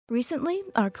Recently,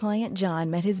 our client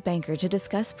John met his banker to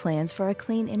discuss plans for a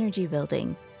clean energy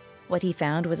building. What he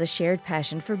found was a shared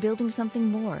passion for building something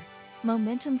more.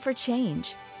 Momentum for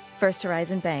change. First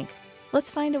Horizon Bank.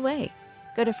 Let's find a way.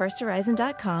 Go to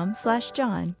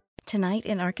firsthorizon.com/John. Tonight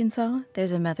in Arkansas,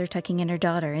 there's a mother tucking in her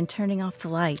daughter and turning off the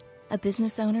light. A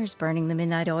business owner's burning the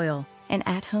midnight oil. An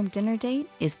at-home dinner date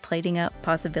is plating up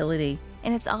possibility.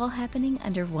 And it's all happening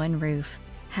under one roof.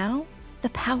 How? The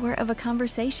power of a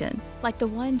conversation, like the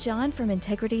one John from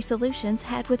Integrity Solutions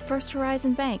had with First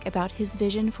Horizon Bank about his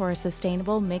vision for a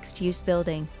sustainable mixed-use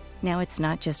building. Now it's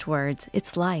not just words,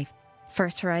 it's life.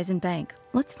 First Horizon Bank.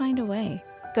 Let's find a way.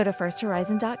 Go to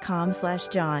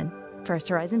firsthorizon.com/John. First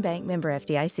Horizon Bank, member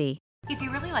FDIC. If you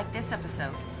really like this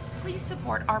episode, please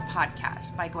support our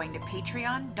podcast by going to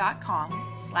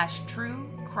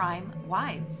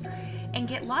patreon.com/truecrimewives and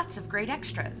get lots of great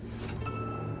extras.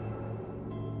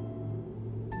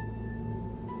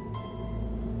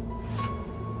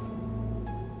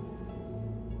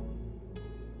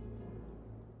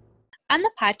 On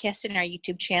the podcast and our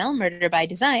YouTube channel, Murder by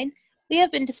Design, we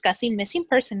have been discussing missing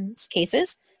persons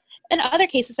cases and other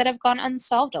cases that have gone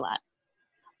unsolved a lot.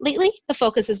 Lately, the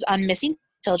focus is on missing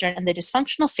children and the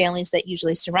dysfunctional families that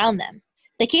usually surround them.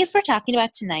 The case we're talking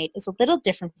about tonight is a little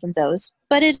different from those,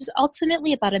 but it is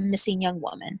ultimately about a missing young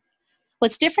woman.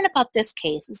 What's different about this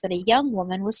case is that a young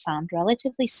woman was found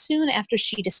relatively soon after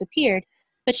she disappeared,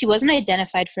 but she wasn't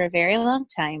identified for a very long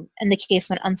time, and the case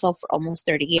went unsolved for almost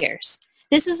 30 years.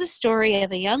 This is the story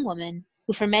of a young woman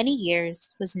who for many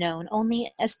years was known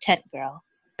only as Tent Girl.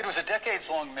 It was a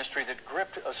decades-long mystery that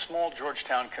gripped a small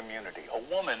Georgetown community. A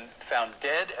woman found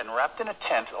dead and wrapped in a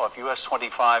tent off US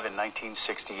 25 in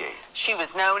 1968. She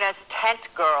was known as Tent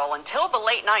Girl until the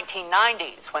late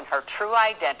 1990s when her true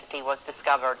identity was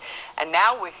discovered. And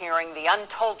now we're hearing the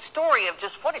untold story of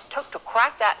just what it took to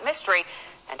crack that mystery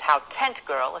and how Tent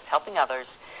Girl is helping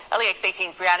others. LEX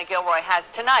 18's Brianna Gilroy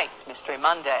has tonight's Mystery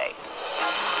Monday.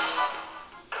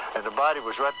 And the body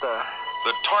was right there.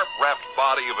 The tarp-wrapped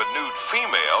body of a nude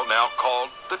female, now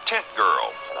called the Tent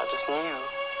Girl. I just knew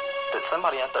that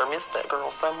somebody out there missed that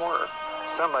girl somewhere.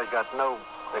 Somebody's got to know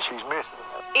that she's missing.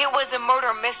 It was a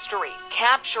murder mystery,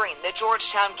 capturing the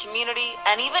Georgetown community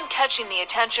and even catching the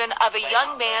attention of a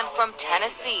young man from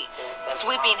Tennessee,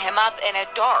 sweeping him up in a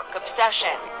dark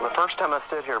obsession. The first time I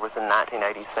stood here was in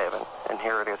 1987, and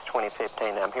here it is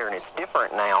 2015. I'm here, and it's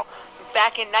different now.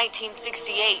 Back in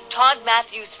 1968, Todd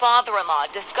Matthews' father-in-law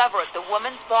discovered the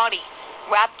woman's body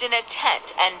wrapped in a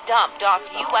tent and dumped off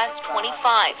US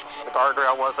 25. The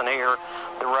guardrail wasn't here.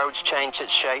 The roads changed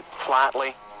its shape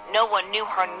slightly. No one knew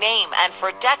her name, and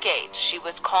for decades she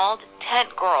was called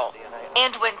Tent Girl.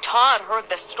 And when Todd heard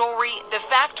the story, the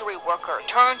factory worker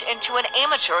turned into an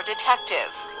amateur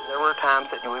detective. There were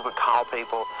times that we would call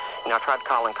people. I tried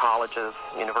calling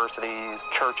colleges, universities,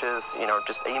 churches,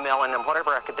 just emailing them,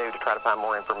 whatever I could do to try to find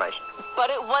more information. But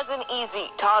it wasn't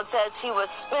easy. Todd says he was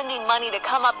spending money to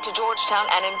come up to Georgetown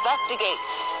and investigate.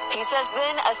 He says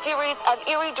then a series of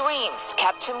eerie dreams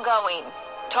kept him going.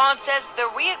 Todd says the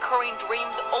reoccurring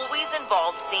dreams always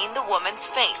involved seeing the woman's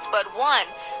face, but one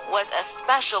was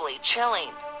especially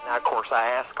chilling. Now, of course, I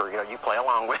asked her, you play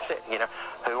along with it,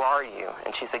 who are you?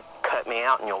 And she said, cut me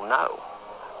out and you'll know.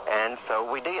 And so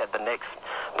we did. The next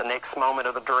moment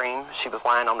of the dream, she was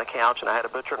lying on the couch and I had a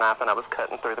butcher knife and I was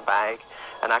cutting through the bag.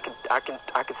 And I could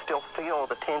still feel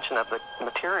the tension of the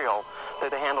material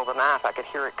through the handle of the knife. I could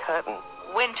hear it cutting.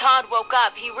 When Todd woke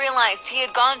up, he realized he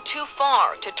had gone too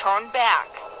far to turn back.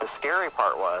 The scary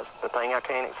part was, the thing I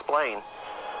can't explain,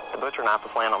 the butcher knife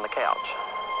was laying on the couch.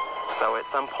 So at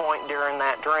some point during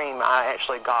that dream, I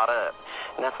actually got up.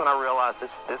 And that's when I realized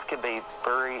this could be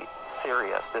very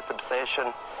serious, this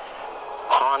obsession,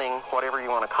 haunting, whatever you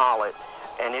want to call it.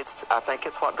 And I think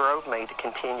it's what drove me to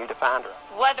continue to find her.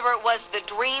 Whether it was the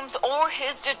dreams or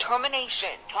his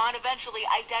determination, Todd eventually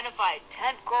identified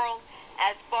Tent Girl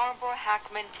as Barbara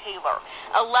Hackman Taylor,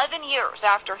 11 years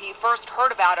after he first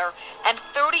heard about her and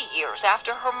 30 years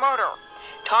after her murder.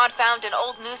 Todd found an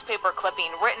old newspaper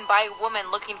clipping written by a woman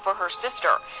looking for her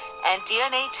sister, and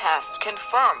DNA tests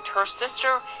confirmed her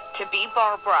sister to be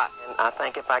Barbara. And I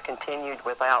think if I continued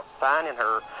without finding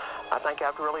her, I think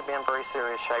I'd really be in very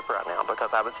serious shape right now,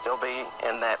 because I would still be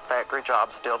in that factory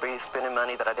job, still be spending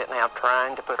money that I didn't have,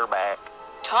 trying to put her back.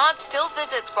 Todd still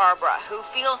visits Barbara, who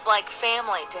feels like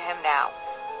family to him now.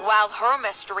 While her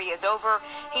mystery is over,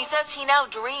 he says he now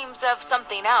dreams of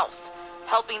something else,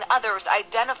 helping others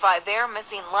identify their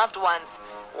missing loved ones,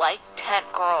 like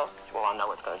Tent Girl. Well, I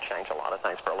know it's going to change a lot of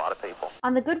things for a lot of people.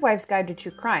 On the Good Wife's Guide to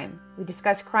True Crime, we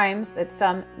discuss crimes that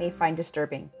some may find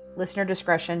disturbing. Listener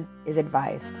discretion is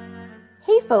advised.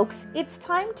 Hey folks, it's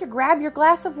time to grab your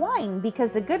glass of wine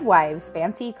because the Good Wives,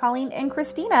 Fancy, Colleen, and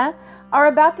Christina, are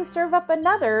about to serve up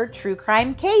another true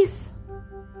crime case.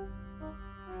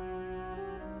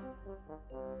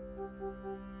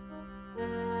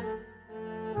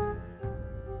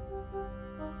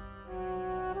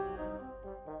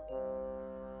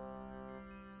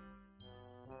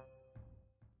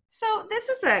 So this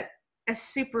is a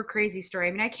super crazy story.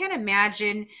 I mean, I can't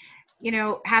imagine,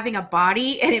 having a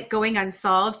body and it going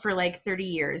unsolved for like 30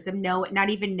 years, not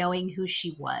even knowing who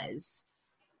she was.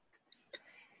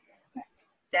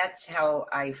 That's how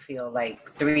I feel,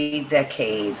 like 3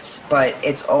 decades, but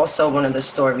it's also one of the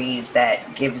stories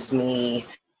that gives me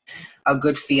a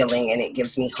good feeling and it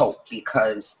gives me hope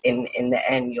because in the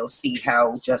end, you'll see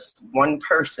how just one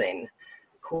person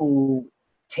who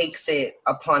takes it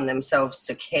upon themselves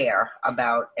to care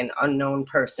about an unknown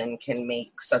person can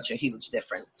make such a huge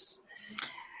difference.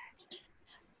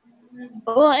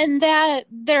 Well, and that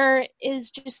there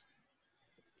is just,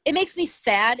 it makes me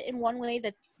sad in one way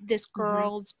that this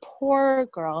girl's poor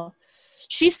girl,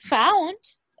 she's found.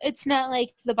 It's not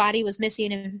like the body was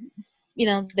missing and,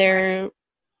 there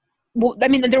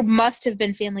must have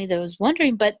been family that was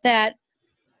wondering, but that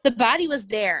the body was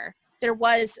there. There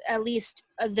was at least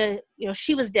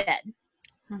she was dead,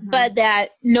 but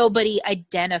that nobody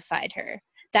identified her.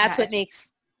 That's what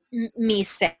makes me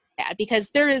sad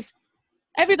because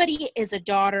everybody is a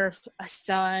daughter, a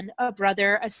son, a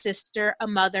brother, a sister, a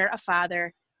mother, a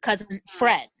father, cousin,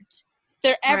 friend.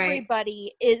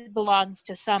 Everybody belongs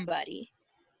to somebody.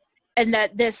 And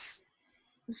that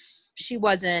she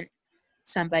wasn't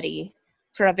somebody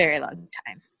for a very long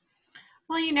time.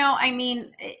 Well,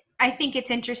 I think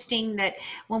it's interesting that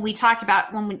when we talked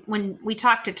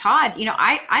to Todd,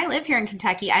 I live here in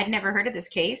Kentucky. I'd never heard of this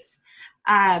case.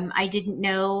 I didn't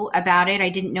know about it. I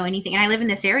didn't know anything. And I live in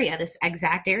this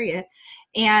exact area.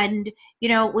 And,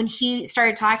 when he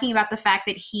started talking about the fact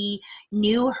that he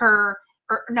knew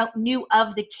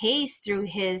of the case through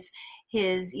his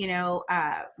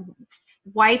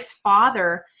wife's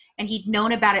father, and he'd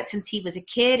known about it since he was a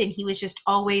kid, and he was just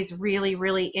always really,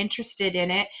 really interested in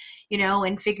it,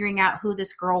 and figuring out who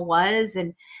this girl was.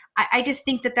 And I just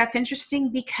think that that's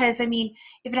interesting because, if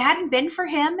it hadn't been for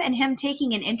him and him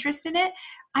taking an interest in it,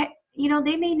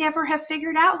 they may never have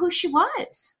figured out who she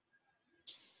was.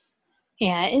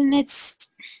 Yeah, and it's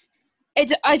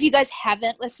if you guys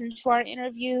haven't listened to our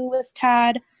interview with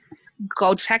Todd,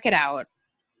 go check it out.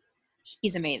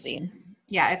 He's amazing.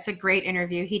 Yeah, it's a great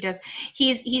interview. He's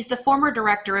the former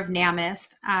director of NAMIS,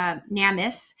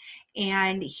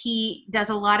 and he does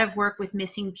a lot of work with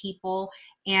missing people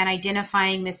and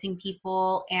identifying missing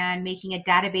people and making a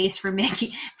database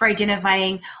for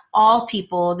identifying all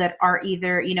people that are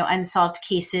either, unsolved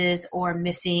cases or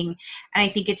missing. And I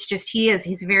think it's just,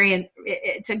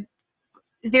 it's a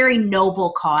very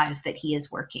noble cause that he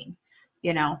is working,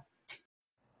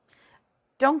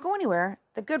 Don't go anywhere.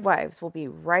 The Good Wives will be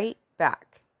right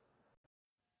back.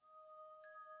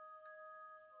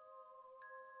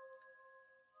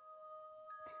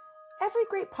 Every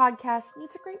great podcast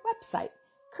needs a great website.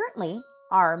 Currently,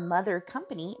 our mother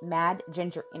company, Mad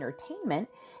Ginger Entertainment,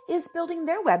 is building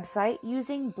their website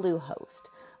using Bluehost.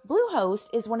 Bluehost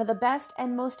is one of the best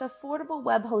and most affordable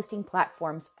web hosting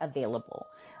platforms available.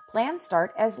 Plans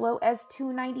start as low as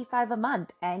 $2.95 a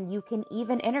month, and you can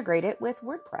even integrate it with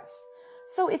WordPress.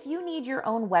 So if you need your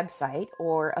own website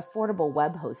or affordable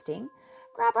web hosting,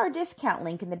 grab our discount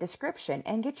link in the description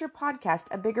and get your podcast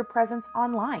a bigger presence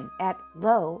online at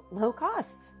low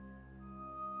costs.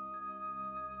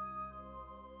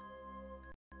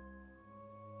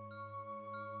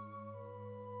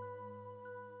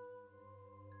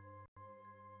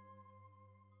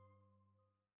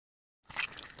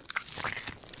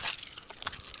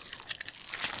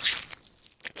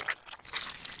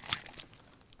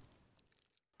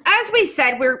 As we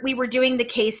said, we were doing the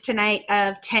case tonight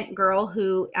of Tent Girl,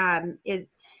 who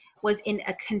was in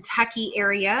a Kentucky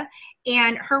area,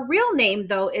 and her real name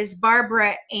though is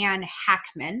Barbara Ann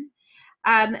Hackman,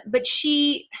 but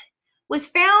she was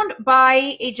found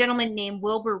by a gentleman named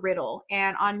Wilbur Riddle,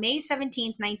 and on May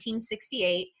 17th,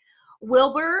 1968,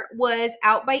 Wilbur was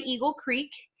out by Eagle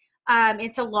Creek.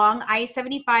 It's along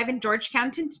I-75 in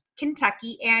Georgetown,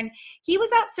 Kentucky, and he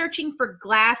was out searching for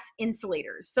glass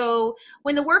insulators. So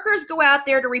when the workers go out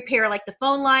there to repair like the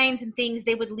phone lines and things,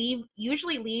 they would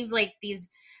usually leave like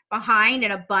these behind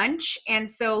in a bunch.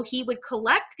 And so he would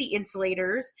collect the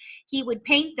insulators, he would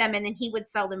paint them, and then he would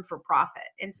sell them for profit.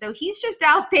 And so he's just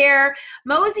out there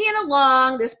moseying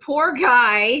along, this poor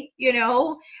guy,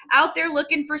 out there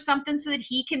looking for something so that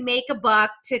he can make a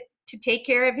buck to take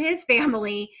care of his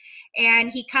family. and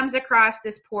he comes across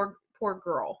this poor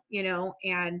girl,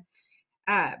 and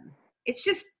it's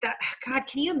just God,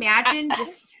 can you imagine?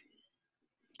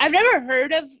 I've never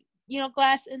heard of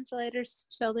glass insulators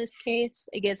till this case.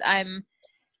 I guess I'm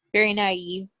very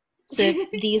naive to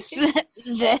this.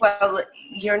 Well,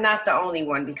 you're not the only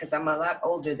one, because I'm a lot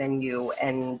older than you,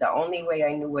 and the only way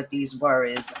I knew what these were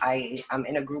is I'm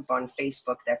in a group on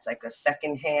Facebook that's like a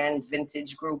secondhand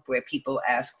vintage group where people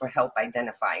ask for help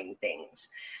identifying things.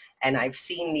 And I've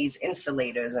seen these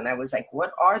insulators, and I was like,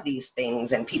 what are these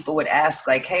things? And people would ask,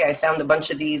 like, hey, I found a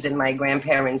bunch of these in my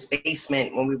grandparents'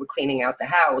 basement when we were cleaning out the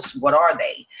house. What are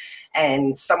they?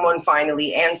 And someone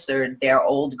finally answered they're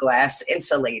old glass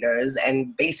insulators,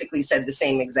 and basically said the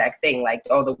same exact thing. Like,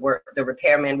 the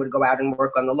repairman would go out and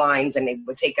work on the lines, and they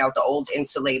would take out the old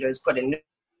insulators, put in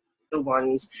new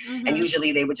ones, and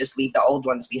usually they would just leave the old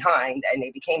ones behind, and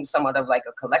they became somewhat of like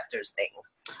a collector's thing.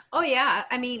 Oh yeah,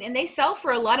 I mean, and they sell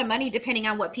for a lot of money depending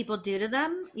on what people do to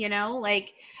them.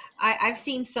 Like I've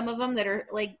seen some of them that are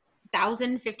like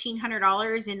 $1,000,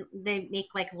 $1,500, and they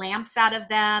make like lamps out of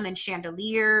them and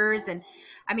chandeliers, and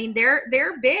I mean they're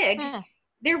big.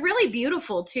 They're really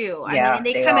beautiful too. I mean, and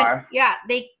they come in. Yeah,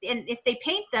 and if they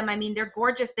paint them, I mean, they're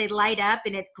gorgeous. They light up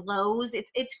and it glows.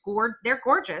 They're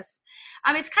gorgeous.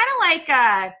 It's kind of like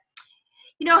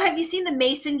have you seen the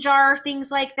mason jar, things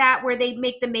like that, where they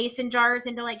make the mason jars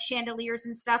into like chandeliers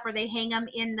and stuff, or they hang them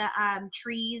in the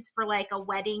trees for like a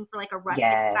wedding, for like a rustic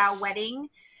style wedding,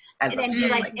 and do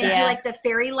like the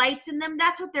fairy lights in them.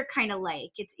 That's what they're kind of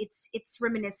like. It's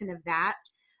reminiscent of that.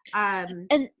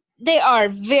 And they are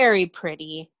very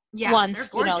pretty. Yeah,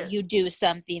 once you do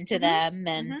something to them,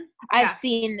 and I've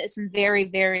seen some very,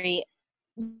 very.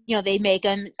 They make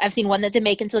them. I've seen one that they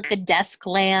make into like a desk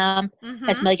lamp.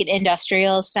 That's like an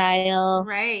industrial style.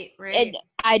 Right. And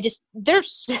they're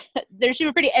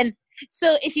super pretty. And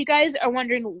so if you guys are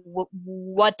wondering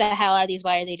what the hell are these?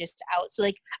 Why are they just out? So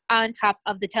like on top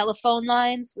of the telephone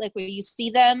lines, like where you see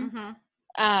them,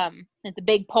 like the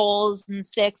big poles and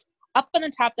sticks, up on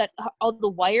the top that all the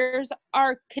wires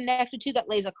are connected to, that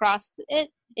lays across it.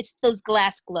 It's those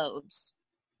glass globes.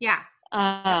 Yeah.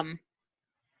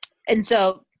 And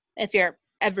so if you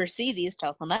ever see these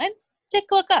telephone lines, take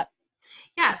a look up.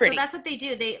 Yeah, so that's what they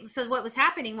do. So what was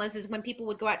happening is when people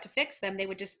would go out to fix them, they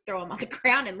would just throw them on the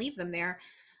ground and leave them there.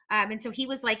 And so he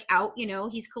was like out,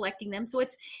 he's collecting them. So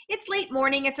it's late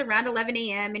morning. It's around 11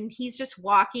 a.m. and he's just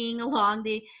walking along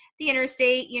the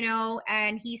interstate,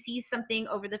 and he sees something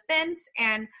over the fence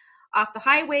and off the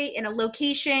highway in a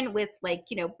location with like,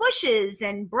 bushes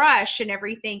and brush and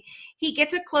everything. He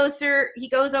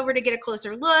goes over to get a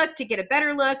closer look, to get a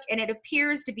better look. And it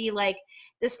appears to be like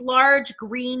this large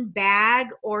green bag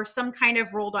or some kind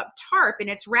of rolled up tarp. And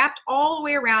it's wrapped all the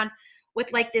way around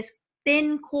with like this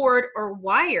thin cord or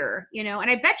wire, and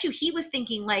I bet you he was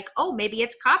thinking like, oh, maybe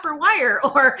it's copper wire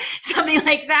or something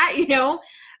like that,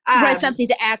 Right, something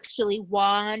to actually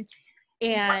want.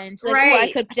 And like,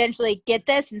 I could potentially get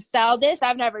this and sell this.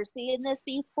 I've never seen this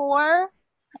before.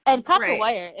 And copper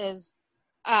wire is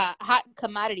a hot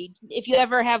commodity. If you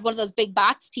ever have one of those big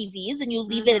box TVs and you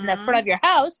leave it in the front of your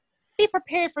house, be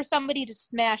prepared for somebody to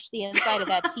smash the inside of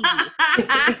that TV.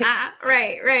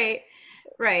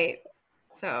 Right.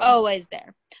 So always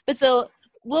there. But so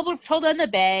Wilbur pulled on the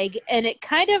bag and it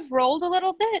kind of rolled a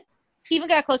little bit. He even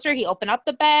got closer. He opened up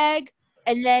the bag,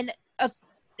 and then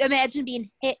imagine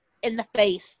being hit in the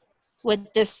face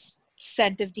with this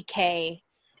scent of decay.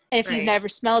 And if you've never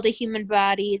smelled a human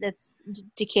body that's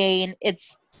decaying,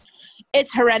 it's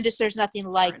horrendous. There's nothing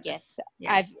like it.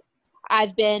 Yeah.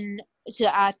 I've been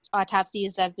to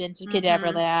autopsies. I've been to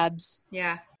cadaver labs.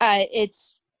 Yeah.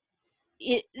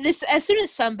 This as soon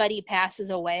as somebody passes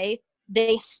away,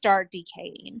 they start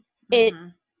decaying. It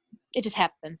just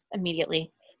happens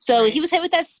immediately. So he was hit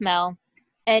with that smell.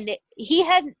 And he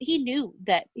knew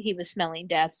that he was smelling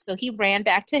death. So he ran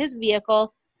back to his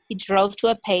vehicle. He drove to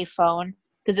a payphone,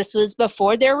 because this was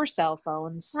before there were cell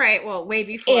phones. Right. Well, way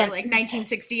before, like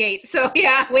 1968. So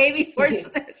yeah, way before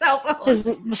cell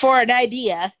phones. Before an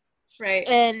idea. Right.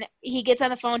 And he gets on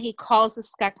the phone. He calls the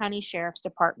Scott County Sheriff's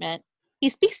Department. He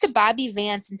speaks to Bobby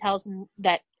Vance and tells him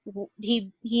that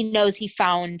he knows he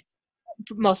found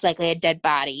most likely a dead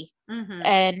body.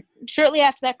 And shortly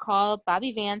after that call,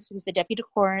 Bobby Vance, who was the deputy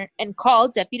coroner, and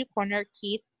called Deputy Coroner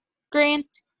Keith Grant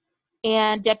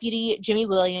and Deputy Jimmy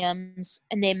Williams,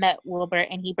 and they met Wilbur,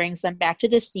 and he brings them back to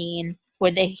the scene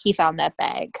where he found that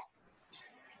bag.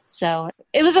 So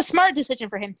it was a smart decision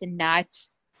for him to not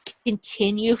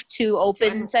continue to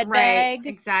open said bag.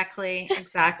 Exactly.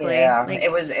 Yeah,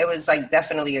 it was like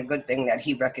definitely a good thing that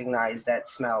he recognized that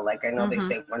smell. Like I know they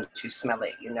say once you smell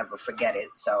it, you never forget it.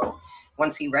 So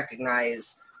once he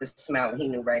recognized the smell, he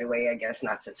knew right away, I guess,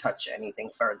 not to touch anything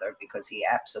further because he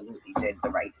absolutely did the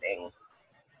right thing.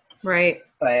 Right.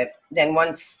 But then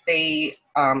once they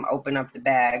open up the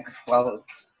bag or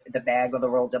the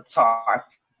rolled up tarp,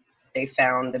 they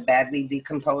found the badly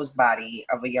decomposed body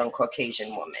of a young Caucasian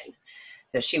woman.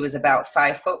 She was about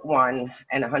 5'1"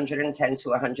 and 110 to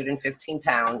 115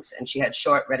 pounds, and she had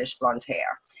short reddish blonde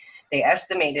hair. They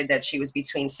estimated that she was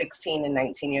between 16 and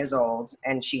 19 years old,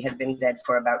 and she had been dead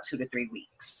for about 2 to 3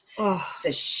 weeks. Oh.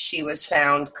 So she was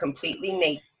found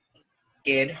completely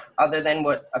naked, other than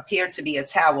what appeared to be a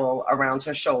towel around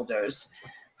her shoulders.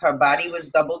 Her body was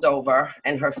doubled over,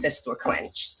 and her fists were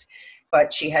clenched.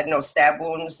 But she had no stab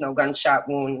wounds, no gunshot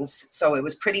wounds. So it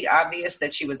was pretty obvious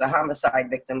that she was a homicide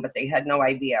victim, but they had no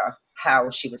idea how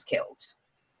she was killed.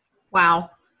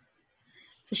 Wow.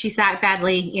 So she's that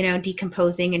badly,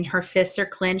 decomposing and her fists are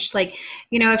clenched. Like,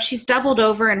 if she's doubled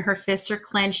over and her fists are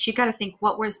clenched, you got to think,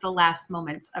 what was the last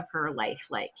moments of her life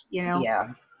like,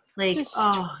 Yeah. Like,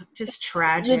 just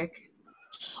tragic.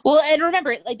 Well, and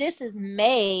remember, like, this is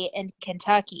May in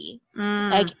Kentucky.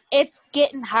 Like, it's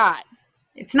getting hot.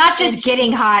 It's not just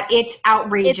getting hot, it's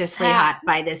outrageously hot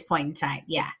by this point in time.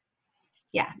 Yeah.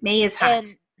 Yeah, May is hot.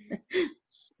 And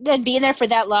then being there for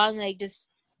that long, like, just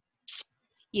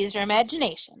use your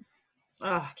imagination.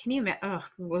 Oh, can you imagine? Oh.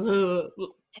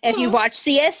 If you watch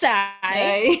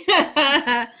CSI.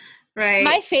 Right.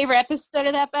 My favorite episode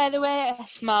of that, by the way, a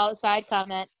small side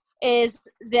comment, is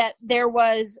that there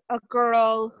was a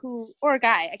girl or a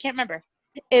guy, I can't remember.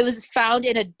 It was found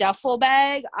in a duffel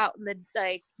bag out in the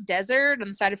desert on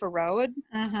the side of a road.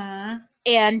 Uh-huh.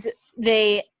 And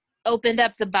they opened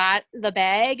up the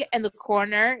bag and the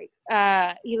corner,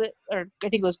 I think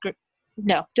it was,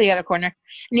 the other corner.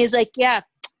 And he's like, yeah,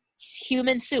 it's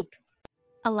human soup.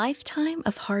 A lifetime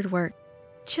of hard work.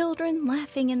 Children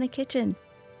laughing in the kitchen.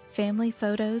 Family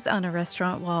photos on a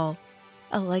restaurant wall.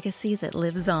 A legacy that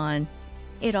lives on.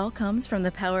 It all comes from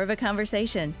the power of a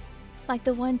conversation. Like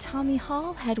the one Tommy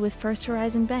Hall had with First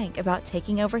Horizon Bank about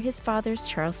taking over his father's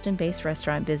Charleston-based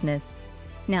restaurant business.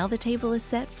 Now the table is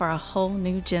set for a whole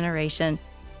new generation.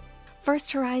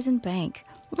 First Horizon Bank.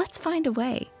 Let's find a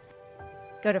way.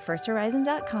 Go to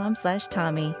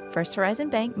firsthorizon.com/Tommy. First Horizon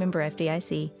Bank, member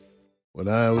FDIC. When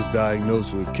I was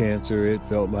diagnosed with cancer, it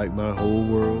felt like my whole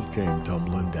world came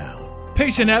tumbling down.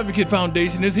 Patient Advocate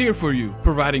Foundation is here for you,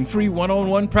 providing free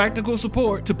one-on-one practical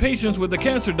support to patients with a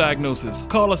cancer diagnosis.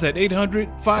 Call us at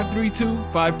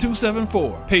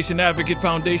 800-532-5274. Patient Advocate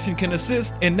Foundation can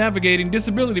assist in navigating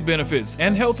disability benefits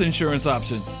and health insurance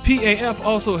options. PAF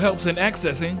also helps in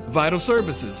accessing vital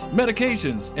services,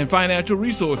 medications, and financial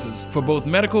resources for both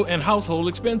medical and household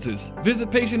expenses. Visit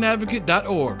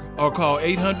patientadvocate.org or call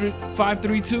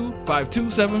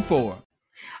 800-532-5274.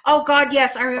 Oh God,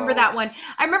 yes, I remember that one.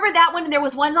 I remember that one, and there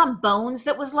was ones on Bones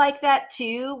that was like that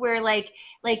too, where like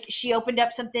she opened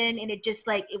up something and it just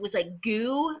it was like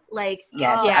goo,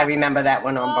 Yes, I remember that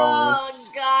one on Bones.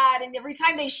 Oh God! And every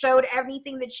time they showed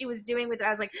everything that she was doing with it,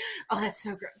 I was like, oh, that's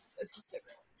so gross. That's just so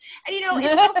gross. And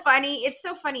it's so funny. It's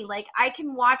so funny. Like I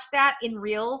can watch that in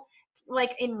real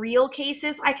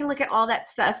cases, I can look at all that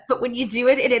stuff. But when you do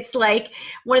it and it's like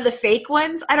one of the fake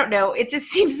ones, I don't know. It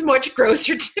just seems much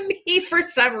grosser to me for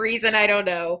some reason. I don't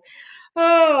know.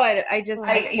 Oh,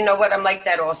 you know what? I'm like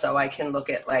that also. I can look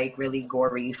at really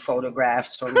gory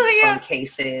photographs from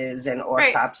cases and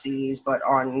autopsies, but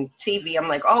on TV, I'm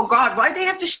like, oh God, why'd they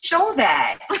have to show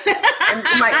that? And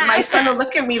my son will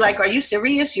look at me like, are you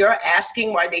serious? You're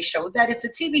asking why they showed that? It's a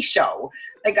TV show.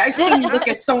 Like I've seen you look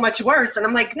at so much worse. And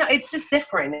I'm like, no, it's just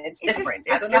different. It's different.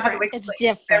 I don't know how to explain.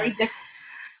 It's very different.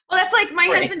 Well, that's like my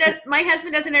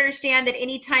husband doesn't understand that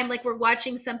anytime we're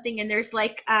watching something and there's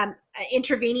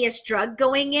intravenous drug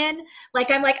going in,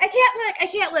 I'm like, I can't look. I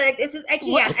can't look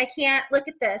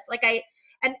at this.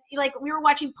 We were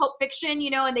watching Pulp Fiction,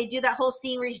 and they do that whole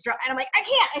scene where he's drunk, and I'm like, I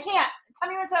can't. Tell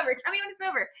me when it's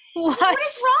over. What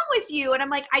is wrong with you? And I'm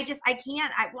like, I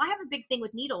can't. I have a big thing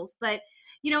with needles, but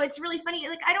it's really funny.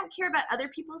 I don't care about other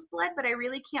people's blood, but I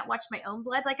really can't watch my own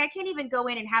blood. I can't even go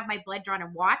in and have my blood drawn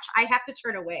and watch. I have to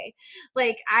turn away.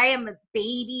 I am a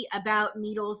baby about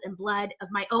needles and blood of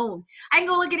my own. I can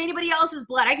go look at anybody else's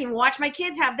blood. I can watch my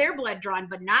kids have their blood drawn,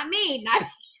 but not me.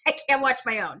 I can't watch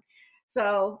my own.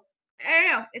 So I don't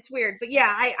know. It's weird. But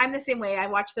yeah, I'm the same way. I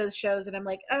watch those shows and I'm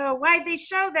like, oh, why'd they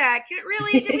show that? Did we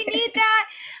need that?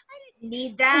 I didn't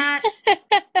need that.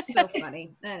 So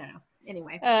funny. I don't know.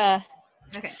 Anyway.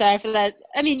 Okay. Sorry for that.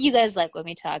 I mean, you guys like when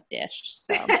we talk dish,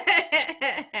 so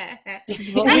this is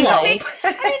what we like.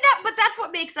 But that's what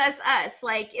what makes us us.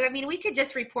 Like, I mean, we could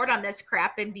just report on this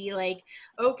crap and be like,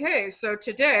 okay, so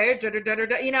today,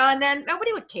 you know, and then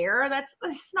nobody would care. That's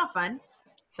not fun.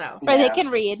 So, or they can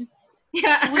read.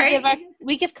 Yeah,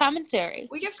 we give commentary.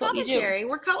 We give commentary.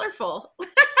 We're colorful.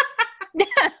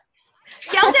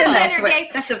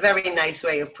 That's a very nice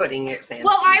way of putting it, Fancy.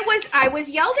 Well, I was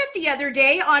yelled at the other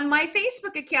day on my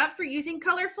Facebook account for using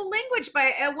colorful language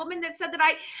by a woman that said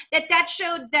that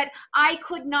showed that I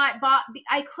could not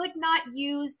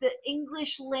use the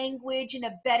English language in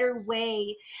a better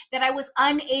way, that I was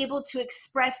unable to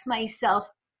express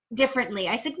myself differently.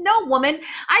 I said, no, woman,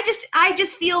 I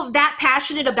just feel that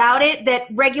passionate about it that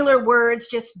regular words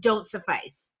just don't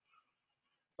suffice.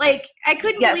 Like, I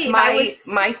couldn't believe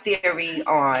my theory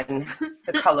on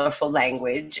the colorful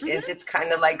language is it's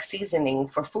kind of like seasoning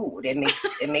for food. It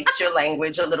makes your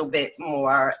language a little bit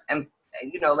more,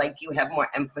 like you have more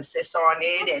emphasis on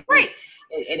it, and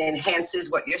it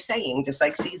enhances what you're saying, just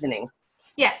like seasoning.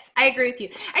 Yes, I agree with you.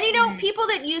 And you know, people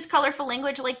that use colorful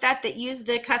language like that use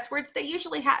the cuss words, they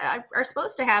usually are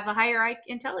supposed to have a higher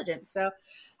intelligence. So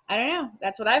I don't know.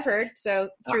 That's what I've heard. So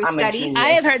through studies, I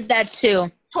have heard that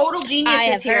too. Total geniuses I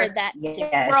have here. Heard that too.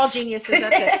 Yes. We're all geniuses.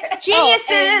 That's it.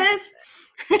 Geniuses.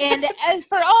 And as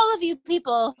for all of you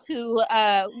people who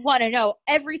want to know,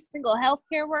 every single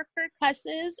healthcare worker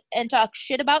cusses and talks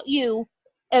shit about you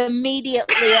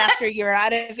immediately after you're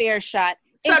out of earshot,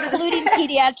 including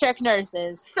pediatric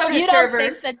nurses. So do you servers.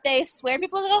 Don't think that they swear?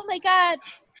 People are like, oh my God,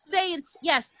 Saints.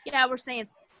 Yes, yeah, we're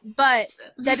Saints. But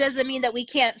that doesn't mean that we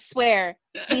can't swear.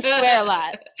 We swear a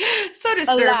lot. So do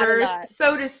servers.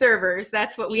 So do servers.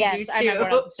 That's what we do too. Yes, I remember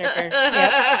when I was a server. Yep.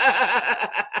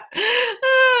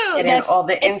 And then all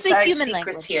the inside human secrets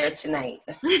language here tonight.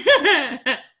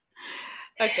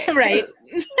 Okay. Right.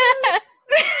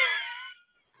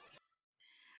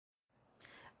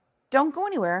 Don't go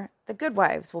anywhere. The Good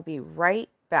Wives will be right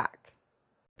back.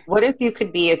 What if you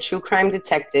could be a true crime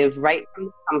detective right from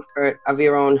the comfort of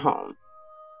your own home?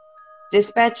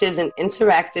 Dispatch is an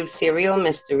interactive serial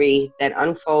mystery that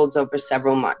unfolds over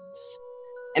several months.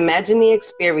 Imagine the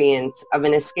experience of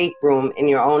an escape room in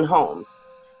your own home,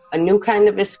 a new kind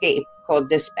of escape called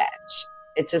Dispatch.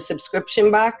 It's a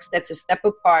subscription box that's a step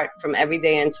apart from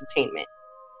everyday entertainment.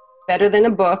 Better than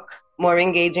a book, more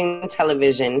engaging than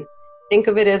television, think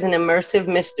of it as an immersive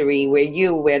mystery where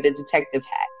you wear the detective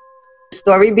hat. The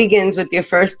story begins with your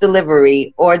first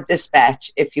delivery, or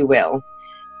dispatch, if you will.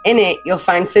 In it, you'll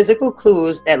find physical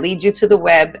clues that lead you to the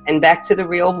web and back to the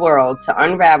real world to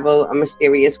unravel a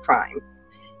mysterious crime.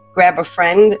 Grab a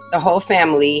friend, the whole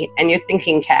family, and your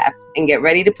thinking cap, and get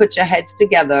ready to put your heads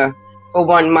together for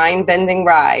one mind-bending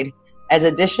ride, as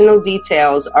additional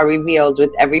details are revealed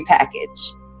with every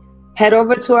package. Head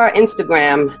over to our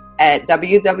Instagram at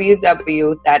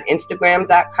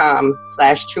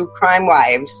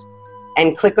www.instagram.com/truecrimewives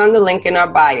and click on the link in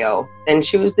our bio, then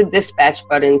choose the dispatch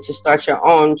button to start your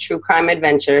own true crime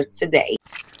adventure today.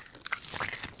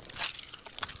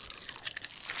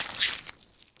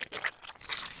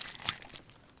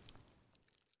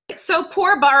 So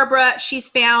poor Barbara, she's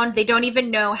found. They don't even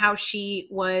know how she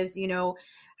was,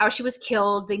 how she was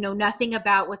killed. They know nothing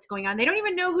about what's going on. They don't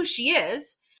even know who she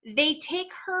is. They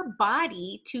take her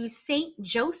body to St.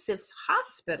 Joseph's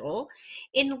Hospital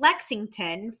in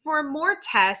Lexington for more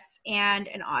tests and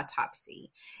an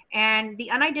autopsy. And the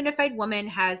unidentified woman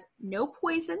has no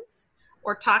poisons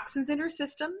or toxins in her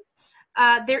system.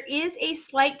 There is a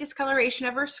slight discoloration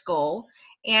of her skull,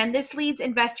 and this leads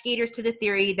investigators to the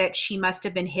theory that she must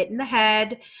have been hit in the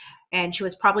head, and she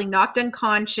was probably knocked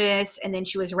unconscious, and then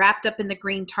she was wrapped up in the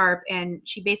green tarp, and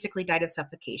she basically died of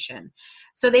suffocation.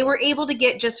 So they were able to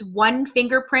get just one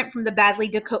fingerprint from the badly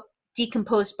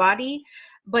decomposed body,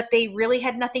 but they really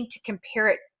had nothing to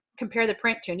compare the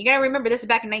print to. And you got to remember, this is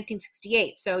back in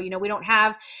 1968. So, we don't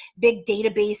have big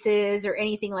databases or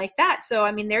anything like that. So,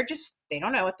 I mean, they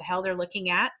don't know what the hell they're looking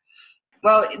at.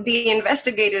 Well, the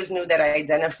investigators knew that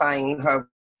identifying her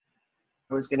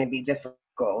was going to be difficult.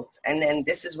 And then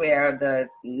this is where the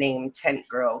name Tent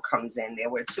Girl comes in.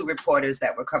 There were two reporters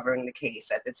that were covering the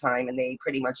case at the time, and they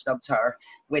pretty much dubbed her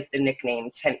with the nickname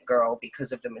Tent Girl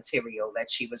because of the material that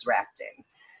she was wrapped in.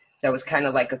 So it was kind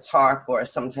of like a tarp or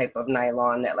some type of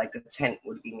nylon that like a tent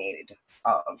would be made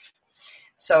of.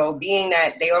 So being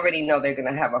that they already know they're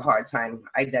going to have a hard time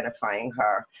identifying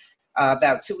her,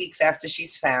 about 2 weeks after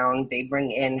she's found, they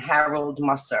bring in Harold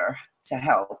Musser to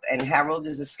help. And Harold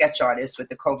is a sketch artist with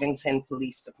the Covington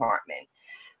Police Department.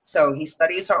 So he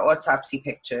studies her autopsy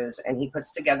pictures and he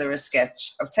puts together a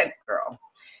sketch of Tent Girl.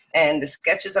 And the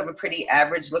sketch is of a pretty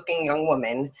average-looking young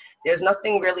woman. There's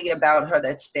nothing really about her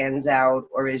that stands out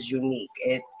or is unique.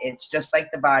 It's just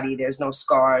like the body. There's no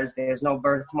scars. There's no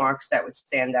birthmarks that would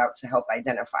stand out to help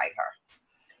identify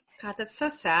her. God, that's so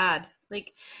sad.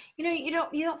 Like, you know,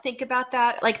 you don't think about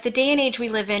that. Like the day and age we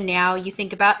live in now, you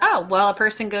think about, oh, well, a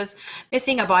person goes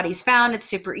missing, a body's found. It's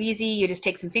super easy. You just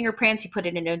take some fingerprints, you put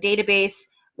it in a database.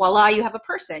 Voila, you have a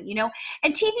person, you know,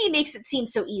 and TV makes it seem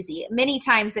so easy. Many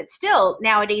times it still,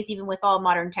 nowadays, even with all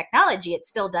modern technology, it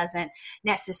still doesn't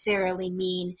necessarily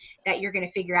mean that you're going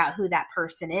to figure out who that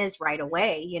person is right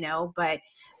away, you know, but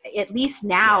at least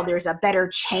now there's a better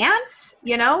chance,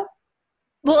 you know?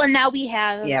 Well, and now we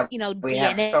have, you know, we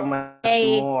DNA. have so much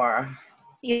more.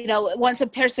 You know, once a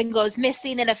person goes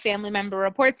missing and a family member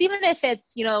reports, even if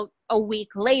it's, you know, a week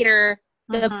later,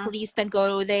 the police then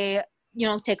go, they, you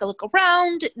know, take a look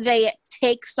around, they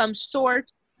take some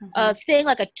sort of thing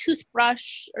like a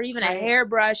toothbrush or even a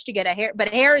hairbrush to get a hair, but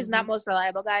hair is not most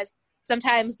reliable, guys.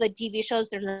 Sometimes the TV shows,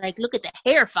 they're like, look at the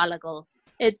hair follicle.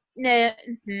 It's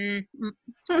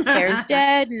hair's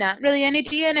dead, not really any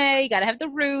DNA. You gotta have the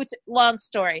root. Long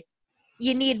story.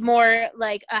 You need more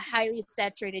like a highly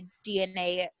saturated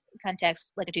DNA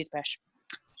context, like a toothbrush.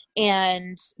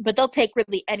 But they'll take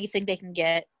really anything they can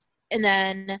get, and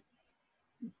then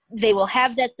they will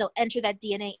have that. They'll enter that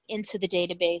DNA into the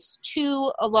database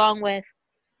too, along with,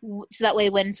 so that way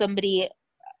when somebody,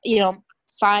 you know,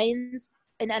 finds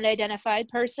an unidentified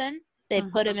person, they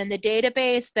put them in the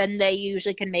database, then they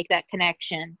usually can make that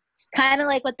connection. Kind of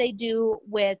like what they do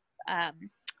with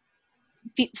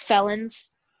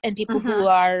felons and people who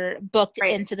are booked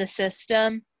into the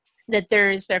system, that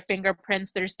there's their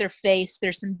fingerprints, there's their face,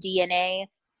 there's some DNA.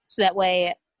 So that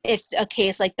way, if a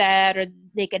case like that, or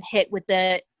they can hit with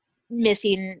the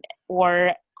missing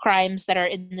or crimes that are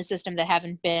in the system that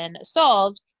haven't been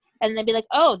solved, and then be like,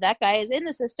 oh, that guy is in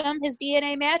the system, his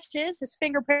DNA matches, his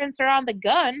fingerprints are on the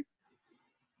gun.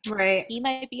 Right. He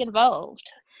might be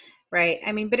involved. Right.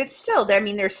 I mean, but it's still there. I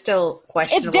mean, there's still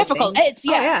questionable It's difficult. things.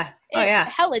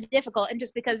 It's hella difficult. And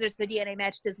just because there's the DNA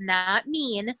match does not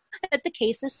mean that the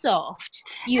case is solved.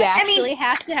 You actually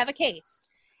have to have a case.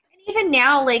 Even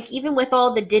now, like, even with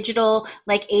all the digital,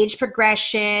 like, age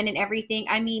progression and everything,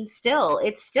 I mean,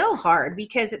 it's still hard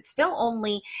because it's still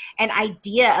only an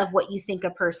idea of what you think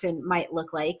a person might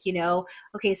look like, you know?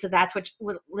 Okay, so that's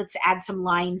let's add some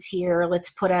lines here. Let's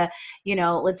put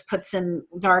some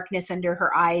darkness under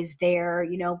her eyes there,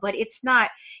 you know, but it's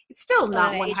still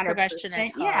not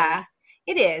 100%. Yeah.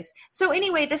 It is. So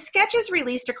anyway, the sketch is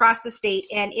released across the state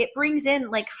and it brings in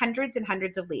like hundreds and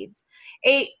hundreds of leads.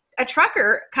 A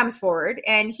trucker comes forward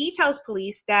and he tells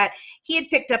police that he had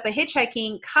picked up a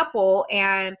hitchhiking couple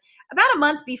and about a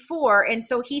month before. And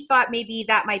so he thought maybe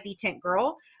that might be Tent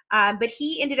Girl. But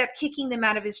he ended up kicking them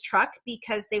out of his truck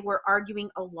because they were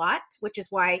arguing a lot, which is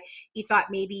why he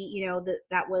thought maybe, you know,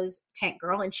 that was Tent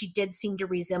Girl. And she did seem to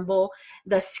resemble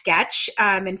the sketch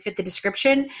and fit the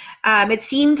description. It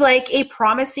seemed like a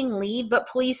promising lead, but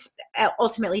police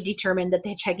ultimately determined that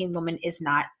the hitchhiking woman is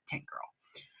not Tent Girl.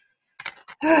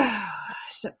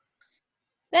 So,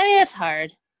 I mean, it's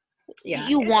hard. Yeah,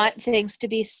 you want things to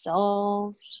be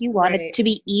solved. You want it to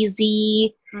be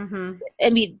easy. I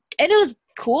mean, and it was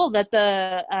cool that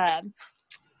the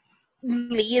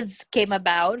leads came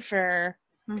about for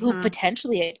who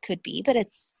potentially it could be, but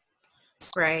it's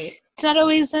not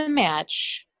always a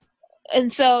match.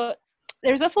 And so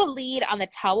there's also a lead on the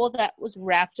towel that was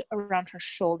wrapped around her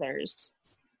shoulders,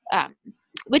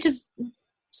 which is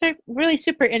really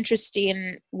super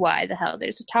interesting. Why the hell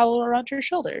there's a towel around her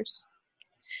shoulders?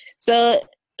 So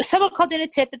someone called in a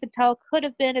tip that the towel could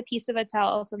have been a piece of a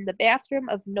towel from the bathroom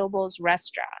of Noble's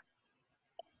restaurant.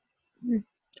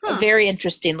 A very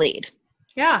interesting lead.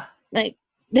 Yeah. Like,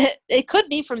 it could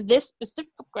be from this specific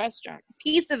restaurant.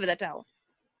 Piece of the towel.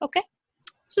 Okay.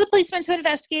 So the police went to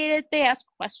investigate it. They asked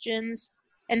questions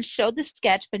and showed the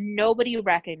sketch, but nobody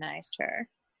recognized her.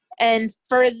 And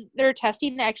further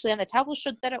testing actually on the towel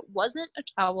showed that it wasn't a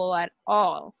towel at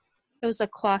all. It was a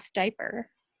cloth diaper.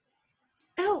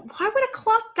 Oh, why would a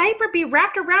cloth diaper be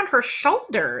wrapped around her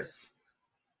shoulders?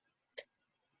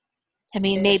 I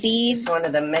mean, maybe it's one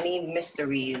of the many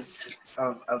mysteries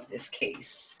of this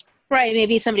case. Right.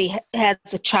 Maybe somebody has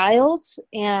a child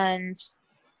and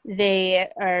they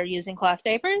are using cloth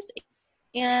diapers.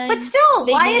 But still,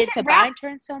 they why needed is it to bind her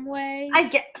in some way. I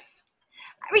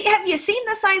mean, have you seen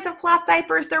the size of cloth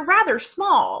diapers? They're rather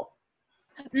small.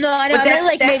 No, I don't.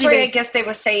 That's why I guess they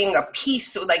were saying a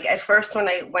piece. Like at first, when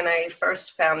I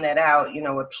first found that out, you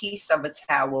know, a piece of a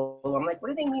towel. I'm like, what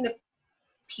do they mean a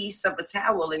piece of a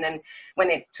towel. And then when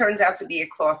it turns out to be a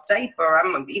cloth diaper,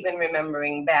 I'm even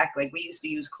remembering back, like we used to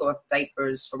use cloth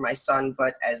diapers for my son,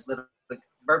 but as little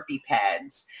burpee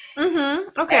pads.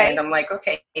 Okay. And I'm like,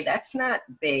 okay, that's not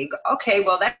big. Okay,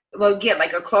 well, yeah,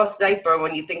 like a cloth diaper,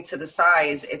 when you think to the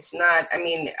size, it's not, I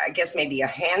mean, I guess maybe a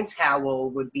hand towel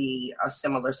would be a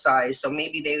similar size. So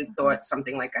maybe they thought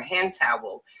something like a hand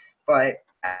towel, but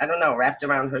I don't know, wrapped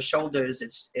around her shoulders,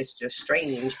 it's just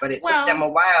strange. But it took them a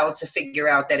while to figure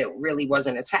out that it really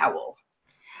wasn't a towel.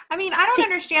 I mean, I don't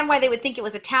understand why they would think it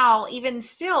was a towel. Even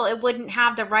still, it wouldn't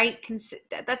have the right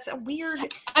that's a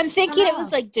weird. I'm thinking it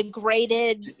was like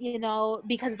degraded,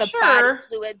 because of the body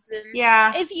fluids.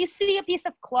 And if you see a piece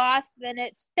of cloth, then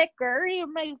it's thicker.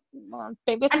 You might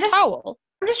think it's a towel.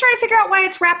 I'm just trying to figure out why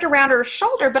it's wrapped around her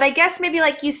shoulder. But I guess maybe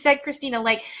like you said, Christina,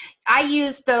 like I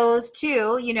use those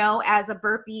too, as a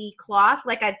burpee cloth.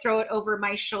 Like I'd throw it over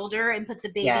my shoulder and put the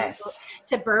baby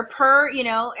to burp her,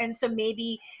 and so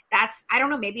maybe that's, I don't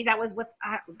know, maybe that was what's,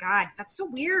 God, that's so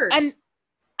weird.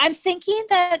 I'm thinking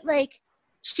that like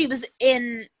she was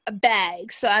in a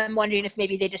bag. So I'm wondering if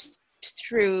maybe they just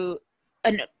threw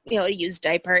a used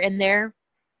diaper in there.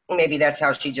 Maybe that's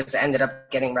how she just ended up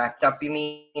getting wrapped up, you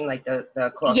mean? Like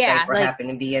the cloth diaper happened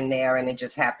to be in there and it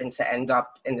just happened to end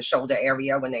up in the shoulder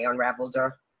area when they unraveled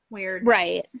her. Weird.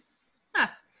 Right. Huh.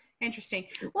 Interesting.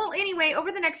 Well, anyway,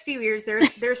 over the next few years,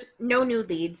 there's no new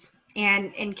leads.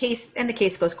 And the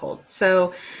case goes cold.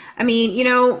 So, I mean,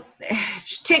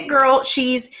 Tent Girl,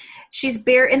 she's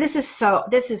buried, and this is so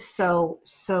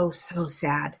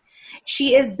sad.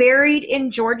 She is buried in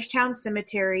Georgetown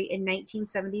Cemetery in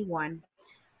 1971.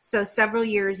 So several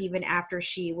years even after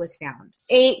she was found.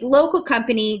 A local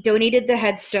company donated the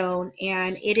headstone,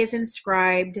 and it is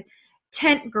inscribed,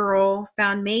 Tent Girl,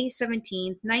 found May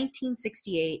 17th,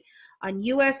 1968 on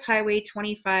U.S. Highway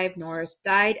 25 North,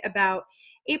 died about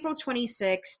April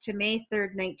 26 to May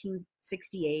 3rd,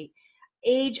 1968.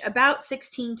 Age about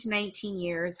 16 to 19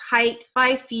 years. Height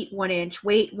 5 feet 1 inch.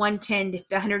 Weight 110 to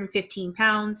 115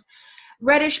 pounds.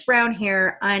 Reddish brown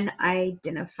hair,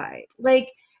 unidentified.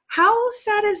 Like, how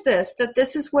sad is this? That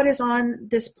this is what is on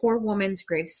this poor woman's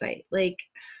gravesite. Like,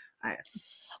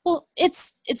 well,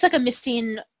 it's like a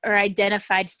missing or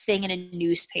identified thing in a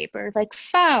newspaper. Like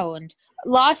found,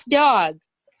 lost dog,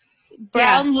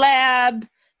 brown lab.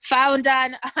 Found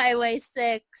on Highway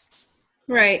 6.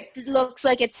 Right. It looks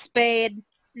like it's spayed.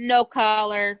 No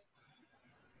collar.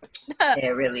 Yeah,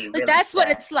 really that's sad.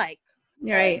 what it's like.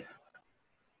 Right.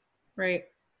 Right.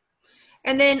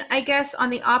 And then I guess on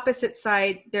the opposite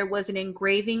side, there was an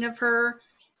engraving of her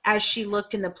as she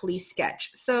looked in the police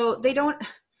sketch. So they don't.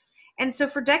 And so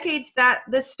for decades, that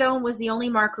this stone was the only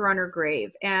marker on her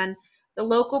grave. And the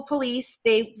local police,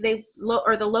 the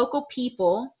local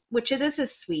people, which this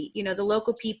is sweet. The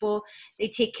local people, they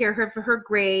take care of her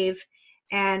grave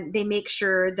and they make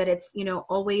sure that it's,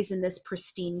 always in this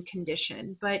pristine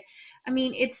condition. But I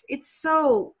mean, it's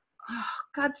so, oh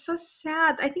God, so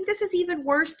sad. I think this is even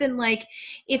worse than like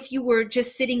if you were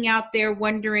just sitting out there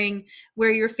wondering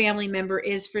where your family member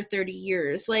is for 30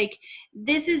 years. Like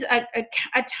this is a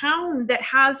town that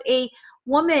has a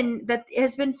woman that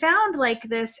has been found like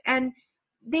this, and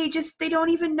they don't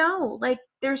even know. Like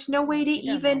there's no way to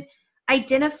even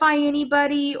identify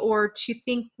anybody or to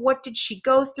think, what did she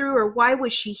go through, or why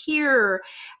was she here, or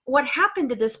what happened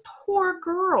to this poor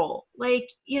girl? Like,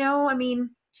 I mean,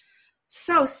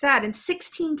 so sad. And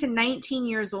 16 to 19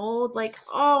 years old, like,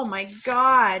 oh my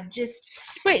God, just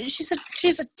wait, she's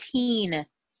a teen.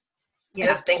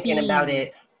 Just thinking about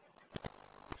it.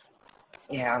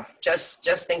 Yeah,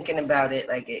 just thinking about it,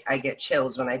 like I get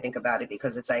chills when I think about it,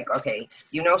 because it's like, okay,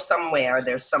 somewhere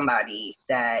there's somebody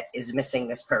that is missing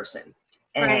this person.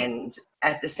 And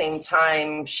at the same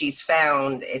time she's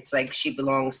found, it's like she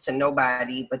belongs to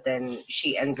nobody, but then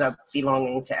she ends up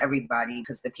belonging to everybody,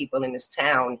 because the people in this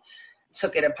town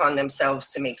took it upon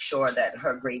themselves to make sure that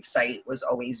her gravesite was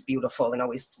always beautiful and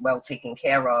always well taken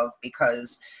care of,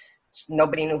 because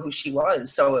nobody knew who she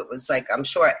was. So it was like, I'm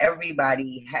sure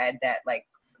everybody had that, like,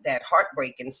 that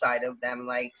heartbreak inside of them.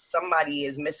 Like, somebody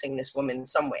is missing this woman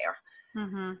somewhere.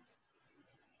 Mm-hmm.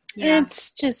 Yeah.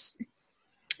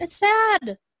 It's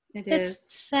sad.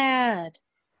 It's sad.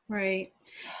 Right.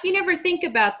 You never think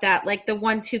about that. Like the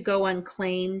ones who go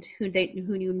unclaimed, who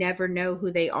you never know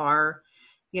who they are.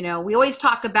 We always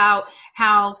talk about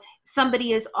how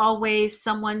somebody is always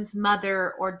someone's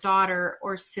mother or daughter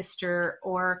or sister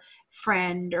or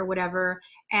friend or whatever.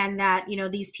 And that,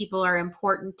 these people are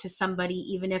important to somebody,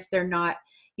 even if they're not,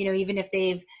 even if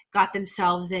they've got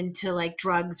themselves into like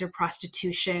drugs or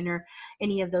prostitution or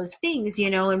any of those things,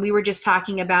 and we were just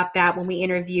talking about that when we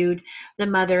interviewed the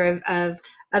mother of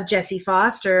Jessie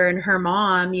Foster and her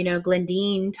mom,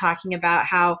 Glendine, talking about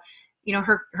how,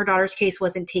 her daughter's case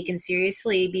wasn't taken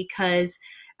seriously because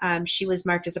she was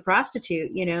marked as a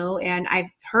prostitute, and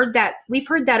we've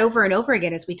heard that over and over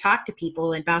again as we talk to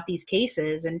people about these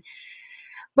cases.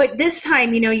 But this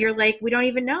time, you're like, we don't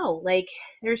even know. Like,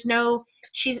 it's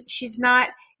not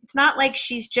like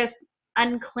she's just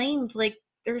unclaimed. Like,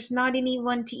 there's not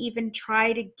anyone to even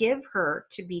try to give her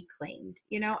to be claimed.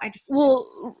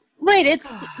 Right.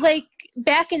 It's like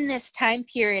back in this time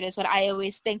period is what I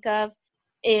always think of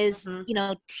is,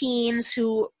 teens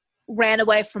who ran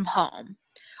away from home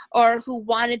or who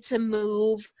wanted to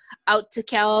move out to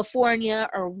California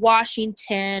or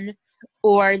Washington,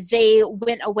 or they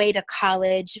went away to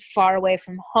college far away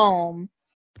from home.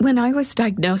 When I was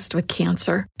diagnosed with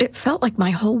cancer, it felt like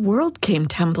my whole world came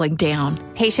tumbling down.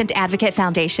 Patient Advocate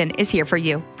Foundation is here for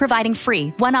you, providing free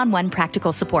one-on-one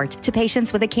practical support to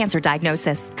patients with a cancer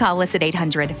diagnosis. Call us at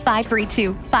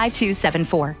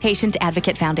 800-532-5274. Patient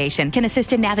Advocate Foundation can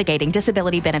assist in navigating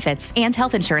disability benefits and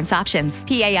health insurance options.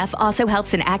 PAF also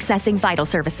helps in accessing vital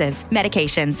services,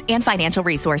 medications, and financial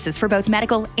resources for both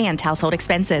medical and household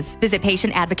expenses. Visit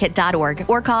patientadvocate.org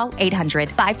or call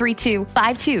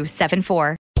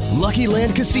 800-532-5274. Lucky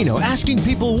Land Casino, asking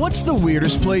people, what's the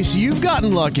weirdest place you've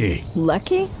gotten lucky?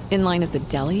 Lucky? In line at the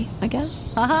deli, I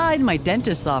guess? Aha, in my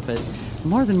dentist's office.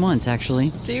 More than once,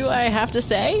 actually. Do I have to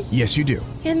say? Yes, you do.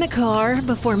 In the car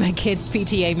before my kids'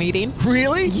 PTA meeting.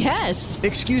 Really? Yes.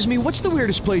 Excuse me, what's the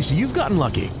weirdest place you've gotten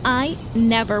lucky? I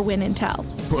never win and tell.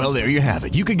 Well, there you have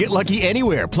it. You can get lucky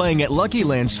anywhere, playing at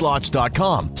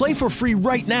LuckyLandSlots.com. Play for free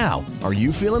right now. Are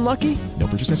you feeling lucky? No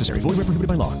purchase necessary. Void where prohibited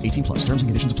by law. 18 plus. Terms and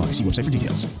conditions apply. See website for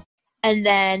details. And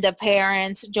then the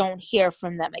parents don't hear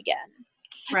from them again.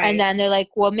 Right. And then they're like,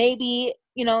 well, maybe,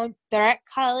 they're at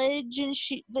college and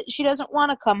she doesn't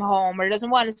want to come home or doesn't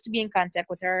want us to be in contact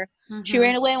with her. Mm-hmm. She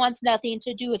ran away and wants nothing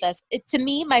to do with us. To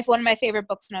me, one of my favorite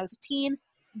books when I was a teen,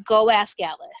 Go Ask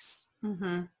Alice.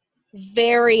 Mm-hmm.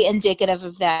 Very indicative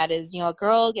of that is, a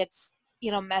girl gets,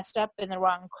 messed up in the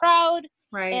wrong crowd.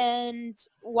 Right. And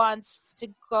wants to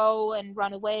go and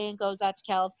run away and goes out to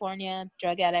California,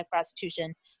 drug addict,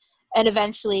 prostitution. And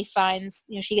eventually finds,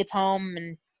 she gets home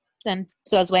and then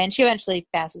goes away, and she eventually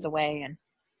passes away. And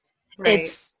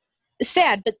It's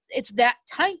sad, but it's that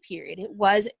time period. It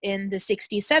was in the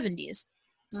 60s, 70s.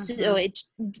 Mm-hmm. So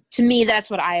to me, that's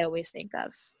what I always think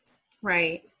of.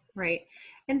 Right.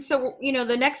 And so,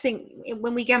 the next thing,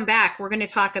 when we come back, we're going to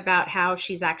talk about how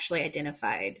she's actually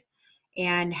identified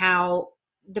and how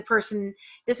the person,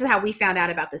 this is how we found out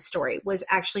about this story, was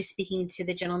actually speaking to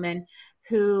the gentleman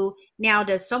who now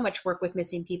does so much work with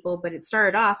missing people, but it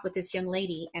started off with this young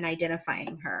lady and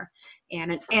identifying her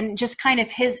and just kind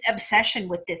of his obsession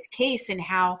with this case and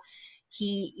how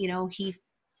he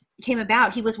came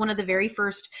about. He was one of the very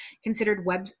first considered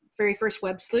web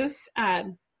sleuths.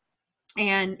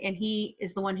 And he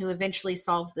is the one who eventually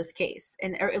solves this case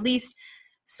or at least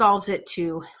solves it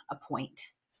to a point.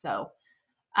 So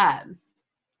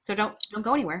don't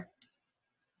go anywhere.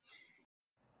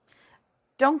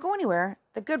 Don't go anywhere.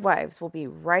 The Good Wives will be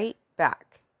right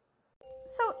back.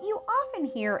 So you often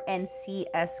hear and see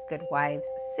us Good Wives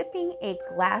sipping a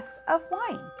glass of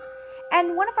wine.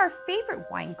 And one of our favorite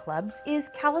wine clubs is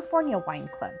California Wine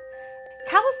Club.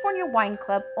 California Wine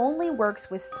Club only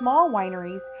works with small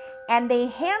wineries, and they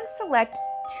hand select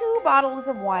 2 bottles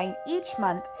of wine each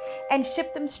month and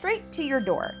ship them straight to your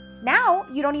door. Now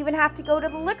you don't even have to go to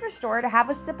the liquor store to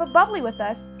have a sip of bubbly with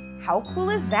us. How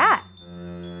cool is that?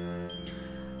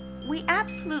 We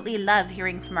absolutely love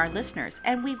hearing from our listeners,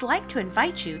 and we'd like to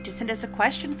invite you to send us a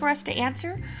question for us to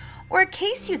answer or a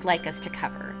case you'd like us to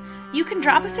cover. You can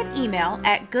drop us an email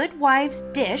at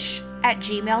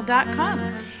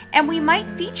goodwivesdish@gmail.com, and we might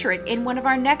feature it in one of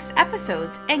our next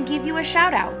episodes and give you a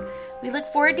shout out. We look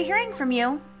forward to hearing from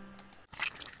you.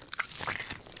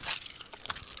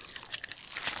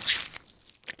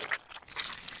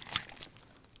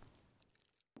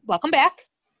 Welcome back.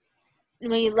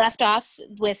 We left off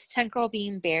with Tent Girl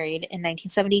being buried in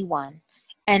 1971.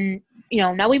 And,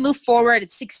 now we move forward.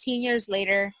 It's 16 years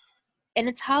later, and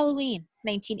it's Halloween,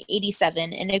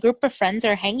 1987, and a group of friends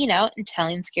are hanging out and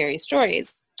telling scary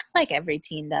stories, like every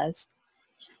teen does.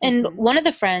 And one of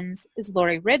the friends is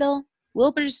Lori Riddle,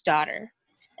 Wilbur's daughter.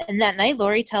 And that night,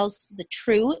 Lori tells the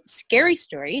true, scary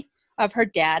story of her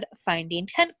dad finding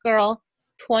Tent Girl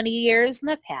 20 years in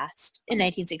the past in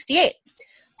 1968.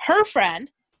 Her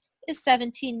friend is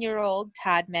 17-year-old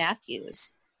Todd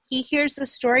Matthews. He hears the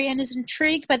story and is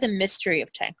intrigued by the mystery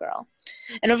of Tent Girl.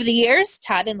 And over the years,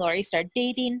 Todd and Lori start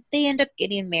dating. They end up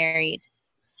getting married.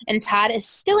 And Todd is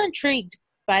still intrigued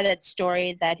by that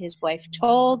story that his wife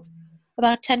told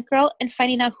about Tent Girl and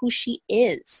finding out who she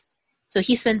is. So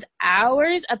he spends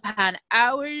hours upon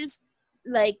hours,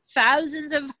 like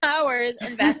thousands of hours,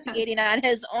 investigating on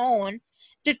his own,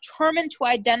 determined to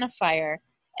identify her.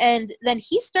 And then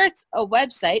he starts a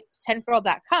website,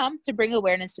 tentgirl.com, to bring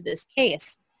awareness to this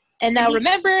case. And now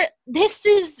remember, this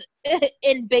is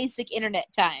in basic internet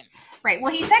times. Right.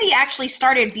 Well, he said he actually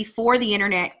started before the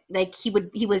internet. Like he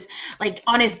was like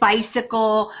on his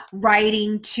bicycle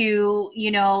riding to,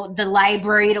 the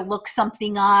library to look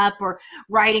something up, or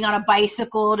riding on a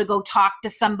bicycle to go talk to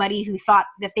somebody who thought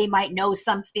that they might know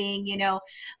something,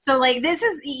 So like this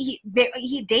is,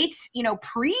 he dates,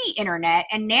 pre-internet,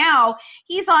 and now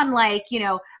he's on like,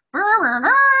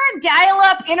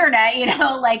 dial-up internet,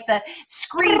 like the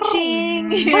screeching,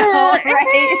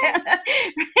 right?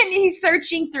 And he's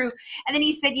searching through, and then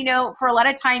he said, for a lot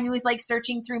of time he was like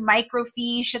searching through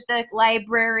microfiche at the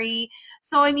library.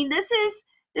 So I mean, this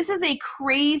is a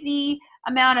crazy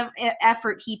amount of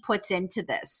effort he puts into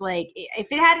this. Like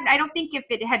I don't think if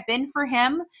it had been for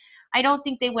him, I don't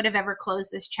think they would have ever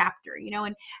closed this chapter,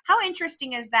 and how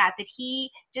interesting is that he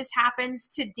just happens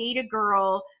to date a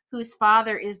girl whose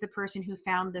father is the person who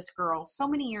found this girl so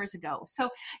many years ago. So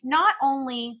not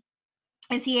only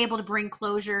is he able to bring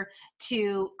closure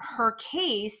to her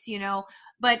case,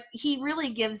 but he really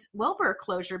gives Wilbur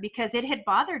closure, because it had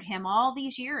bothered him all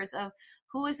these years of,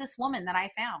 who is this woman that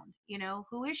I found?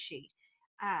 Who is she?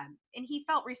 And he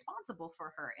felt responsible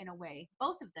for her in a way.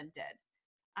 Both of them did.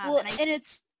 Go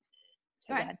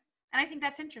ahead. And I think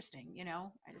that's interesting,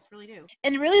 I just really do.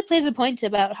 And it really plays a point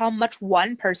about how much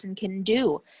one person can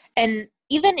do. And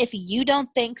even if you don't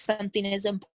think something is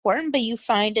important, but you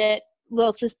find it a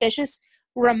little suspicious,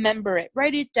 remember it,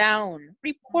 write it down,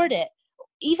 report it.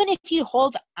 Even if you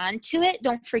hold on to it,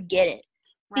 don't forget it.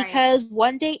 Right. Because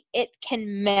one day it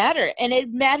can matter. And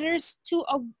it matters to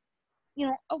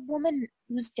a woman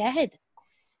who's dead.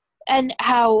 And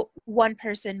how one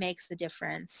person makes the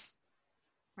difference.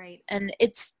 Right. And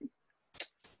it's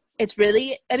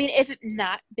really, I mean, if it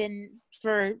not been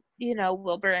for,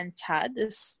 Wilbur and Todd,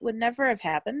 this would never have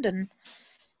happened. And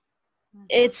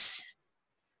it's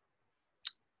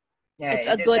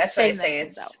a good that's thing. That's why I say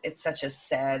it's such a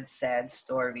sad, sad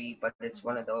story, but it's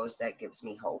one of those that gives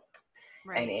me hope.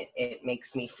 Right. And it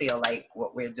makes me feel like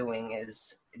what we're doing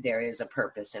there is a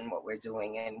purpose in what we're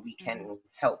doing, and we can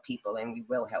help people, and we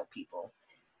will help people.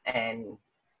 And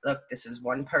look, this is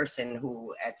one person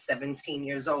who at 17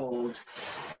 years old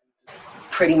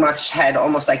pretty much had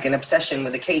almost like an obsession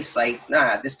with a case. Like,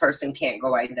 this person can't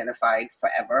go identified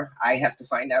forever. I have to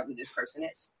find out who this person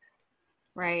is.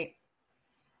 Right.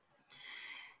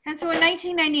 And so in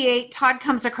 1998, Todd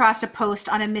comes across a post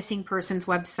on a missing persons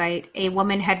website. A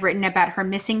woman had written about her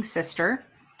missing sister,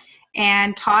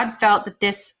 and Todd felt that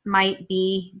this might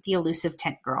be the elusive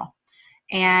Tent Girl.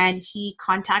 And he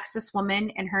contacts this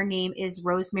woman, and her name is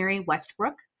Rosemary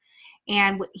Westbrook.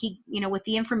 And he, with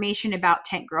the information about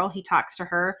Tent Girl, he talks to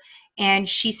her, and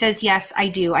she says, yes, I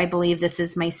do. I believe this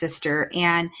is my sister.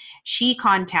 And she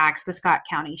contacts the Scott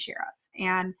County Sheriff,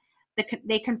 and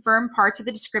they confirm parts of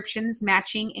the descriptions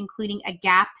matching, including a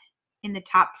gap in the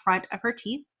top front of her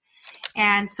teeth.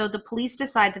 And so the police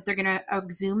decide that they're going to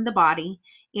exhume the body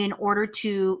in order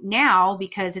to now,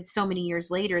 because it's so many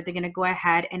years later, they're going to go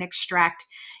ahead and extract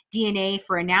DNA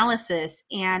for analysis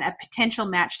and a potential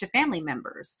match to family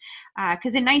members.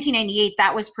 Because in 1998,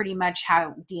 that was pretty much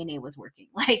how DNA was working.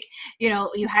 Like,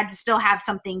 you had to still have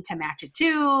something to match it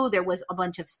to. There was a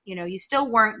bunch of, you still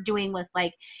weren't doing with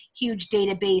like huge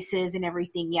databases and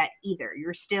everything yet either.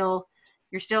 You're still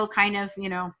kind of,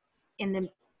 in the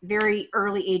very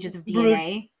early ages of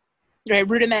DNA. Right,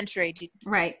 rudimentary.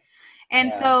 Right.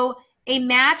 And so a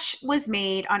match was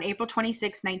made on April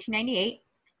 26, 1998,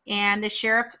 and the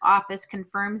sheriff's office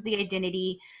confirms the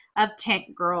identity of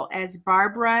Tent Girl as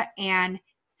Barbara Ann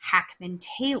Hackman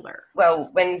Taylor. Well,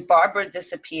 when Barbara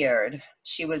disappeared,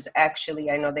 she was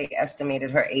actually, I know they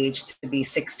estimated her age to be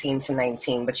 16 to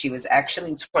 19, but she was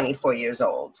actually 24 years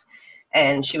old.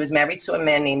 And she was married to a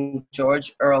man named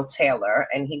George Earl Taylor,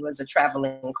 and he was a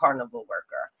traveling carnival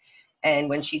worker. And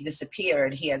when she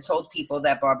disappeared, he had told people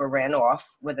that Barbara ran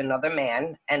off with another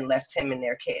man and left him and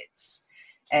their kids.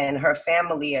 And her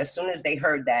family, as soon as they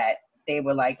heard that, they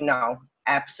were like, no,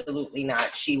 absolutely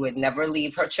not. She would never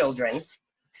leave her children.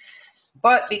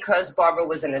 But because Barbara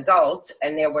was an adult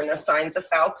and there were no signs of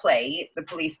foul play, the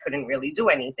police couldn't really do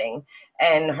anything.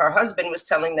 And her husband was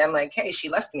telling them, like, hey, she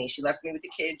left me. She left me with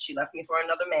the kids. She left me for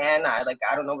another man. I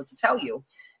don't know what to tell you.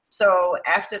 So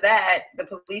after that, the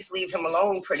police leave him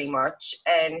alone pretty much.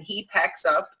 And he packs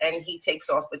up and he takes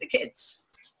off with the kids.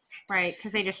 Right,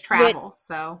 because they just travel,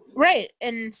 so. Right,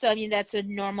 and so, I mean, that's a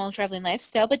normal traveling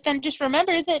lifestyle, but then just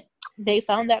remember that they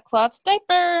found that cloth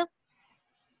diaper.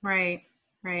 Right.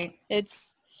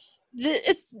 It's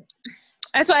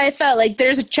that's why I felt like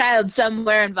there's a child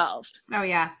somewhere involved. Oh,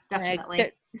 yeah, definitely.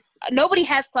 Like, nobody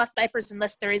has cloth diapers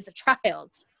unless there is a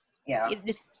child. Yeah.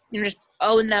 You're just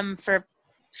own them for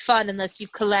fun unless you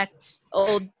collect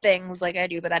old things like I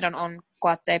do, but I don't own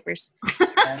cloth diapers.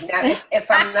 Now, if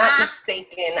I'm not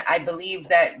mistaken, I believe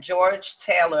that George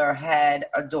Taylor had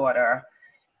a daughter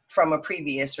from a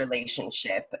previous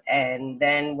relationship. And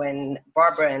then when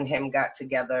Barbara and him got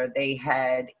together, they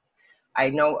had, I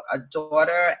know, a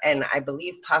daughter and I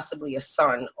believe possibly a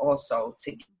son also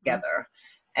together.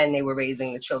 And they were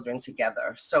raising the children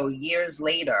together. So years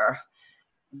later,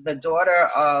 the daughter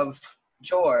of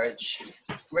George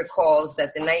recalls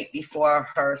that the night before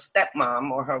her stepmom,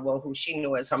 or her, well, who she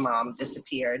knew as her mom,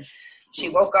 disappeared, she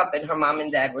woke up and her mom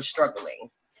and dad were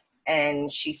struggling.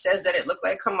 And she says that it looked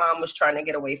like her mom was trying to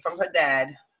get away from her dad,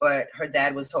 but her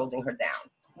dad was holding her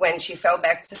down. When she fell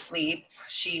back to sleep,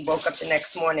 she woke up the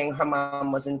next morning, her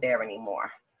mom wasn't there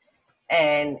anymore.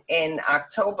 And in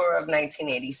October of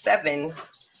 1987,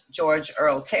 George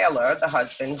Earl Taylor, the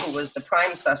husband, who was the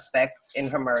prime suspect in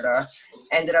her murder,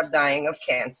 ended up dying of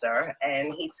cancer,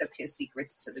 and he took his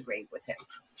secrets to the grave with him.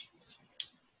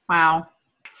 Wow.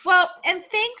 Well, and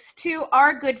thanks to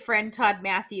our good friend Todd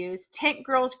Matthews, Tent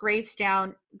Girl's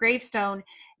gravestone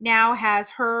now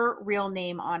has her real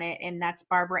name on it, and that's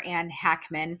Barbara Ann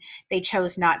Hackman. They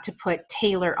chose not to put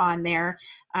Taylor on there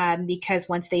because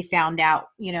once they found out,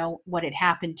 what had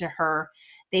happened to her,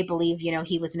 they believe,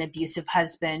 he was an abusive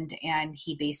husband and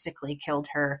he basically killed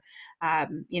her.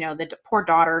 The poor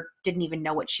daughter didn't even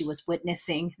know what she was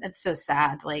witnessing. That's so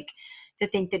sad. Like, to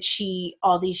think that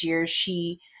all these years,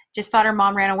 she just thought her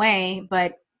mom ran away.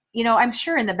 But, I'm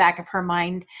sure in the back of her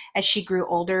mind, as she grew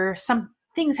older, some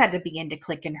things had to begin to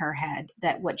click in her head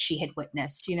that what she had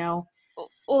witnessed,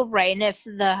 Well, right. And if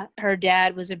her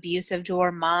dad was abusive to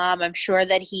her mom, I'm sure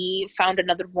that he found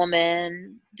another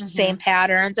woman, same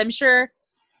patterns. I'm sure,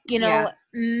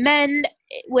 men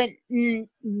went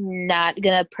not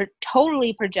going to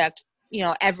totally project,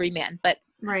 every man, but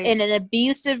in an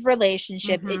abusive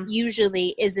relationship, it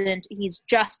usually isn't, he's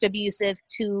just abusive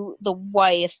to the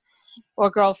wife or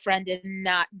girlfriend and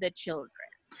not the children.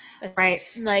 It's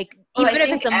like, even if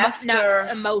it's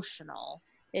not emotional,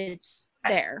 it's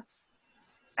there.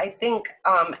 I think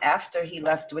after he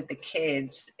left with the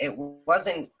kids, it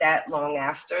wasn't that long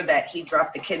after that he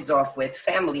dropped the kids off with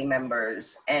family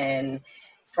members. And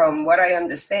from what I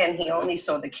understand, he only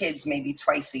saw the kids maybe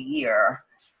twice a year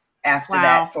after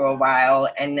that for a while.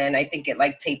 And then I think it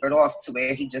tapered off to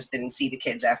where he just didn't see the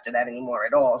kids after that anymore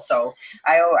at all. So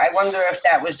I wonder if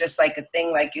that was just a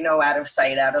thing, out of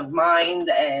sight, out of mind.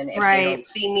 And if they don't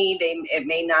see me, it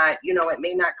may not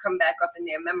come back up in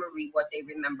their memory what they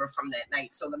remember from that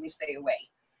night. So let me stay away.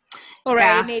 Well,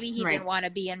 right. Maybe he didn't want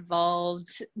to be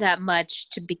involved that much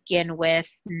to begin with.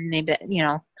 Maybe,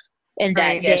 and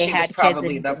that they had kids.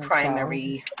 Probably the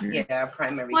primary,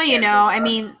 primary.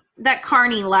 Well, that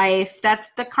carny life, that's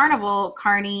the carnival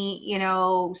carny,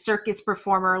 circus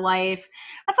performer life.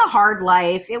 That's a hard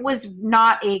life. It was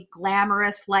not a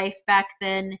glamorous life back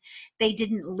then. They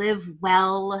didn't live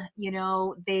well,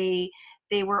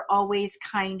 they were always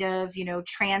kind of,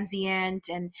 transient,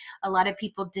 and a lot of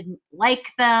people didn't like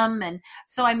them. And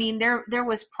so, there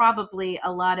was probably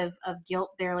a lot of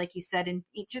guilt there, like you said, and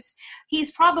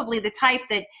he's probably the type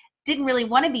that didn't really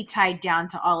want to be tied down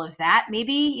to all of that,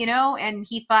 maybe, and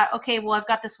he thought, okay, well, I've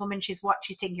got this woman, she's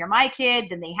taking care of my kid,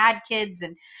 then they had kids,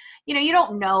 and, you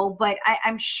don't know, but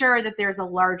I'm sure that there's a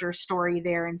larger story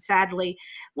there, and sadly,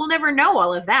 we'll never know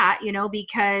all of that,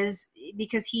 because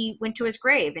he went to his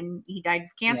grave, and he died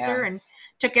of cancer, and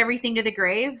took everything to the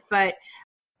grave, but...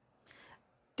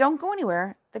 Don't go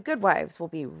anywhere. The Good Wives will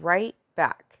be right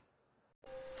back.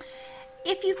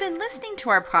 If you've been listening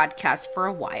to our podcast for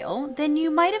a while, then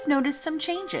you might have noticed some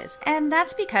changes, and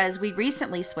that's because we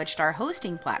recently switched our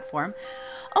hosting platform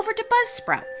over to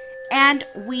Buzzsprout, and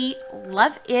we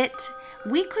love it.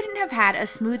 We couldn't have had a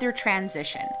smoother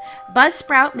transition.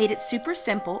 Buzzsprout made it super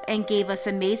simple and gave us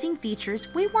amazing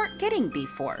features we weren't getting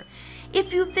before.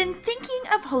 If you've been thinking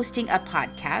of hosting a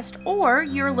podcast or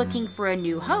you're looking for a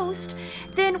new host,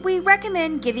 then we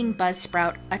recommend giving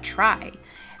Buzzsprout a try.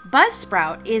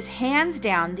 Buzzsprout is hands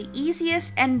down the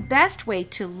easiest and best way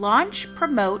to launch,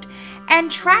 promote,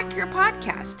 and track your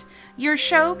podcast. Your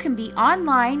show can be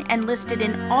online and listed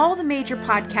in all the major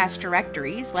podcast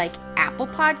directories like Apple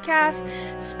Podcasts,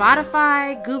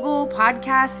 Spotify, Google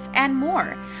Podcasts, and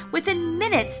more within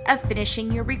minutes of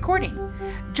finishing your recording.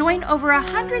 Join over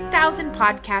 100,000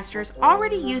 podcasters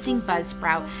already using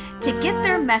Buzzsprout to get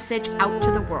their message out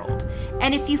to the world.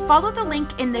 And if you follow the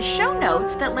link in the show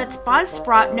notes, that lets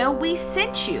Buzzsprout know we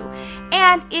sent you.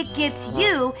 And it gets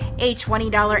you a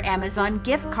 $20 Amazon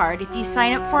gift card if you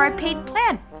sign up for a paid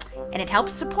plan. And it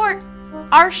helps support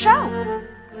our show.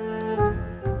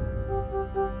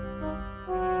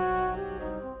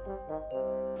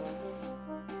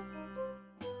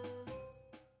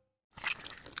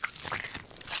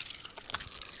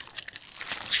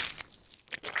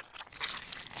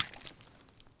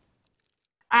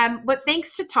 But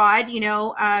thanks to Todd,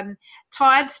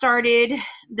 Todd started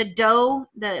the Doe,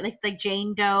 the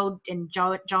Jane Doe and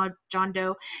John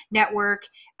Doe network.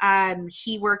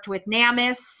 He worked with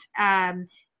NAMIS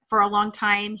for a long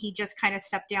time. He just kind of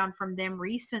stepped down from them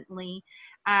recently.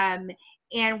 And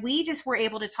we just were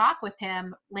able to talk with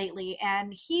him lately.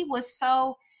 And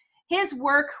his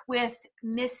work with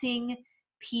missing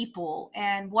people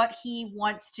and what he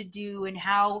wants to do and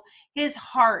how his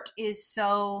heart is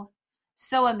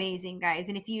so amazing, guys.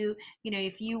 And if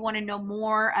you want to know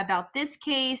more about this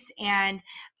case and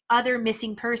other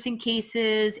missing person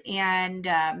cases and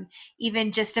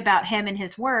even just about him and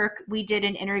his work, we did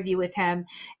an interview with him,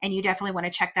 and you definitely want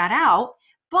to check that out.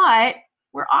 But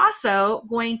we're also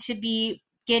going to be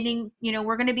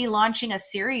we're going to be launching a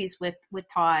series with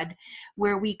Todd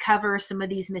where we cover some of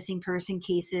these missing person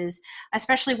cases,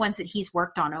 especially ones that he's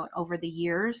worked on over the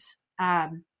years.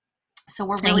 So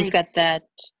we're really... And he's got that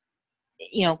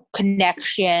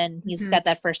connection. He's got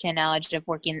that firsthand knowledge of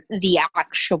working the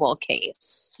actual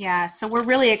case. Yeah. So we're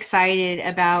really excited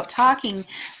about talking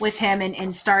with him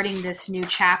and starting this new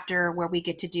chapter where we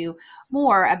get to do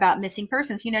more about missing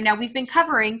persons. Now we've been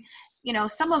covering,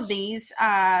 some of these,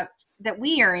 that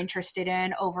we are interested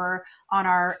in over on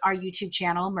our YouTube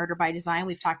channel, Murder by Design.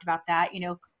 We've talked about that.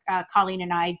 Colleen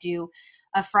and I do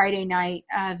a Friday night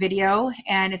video,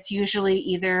 and it's usually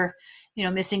either,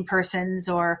 missing persons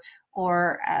or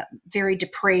very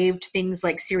depraved things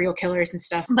like serial killers and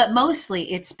stuff. But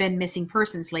mostly it's been missing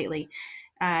persons lately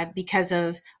because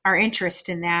of our interest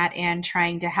in that and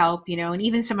trying to help, and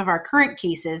even some of our current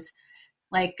cases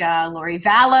like Lori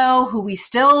Vallow, who we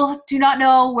still do not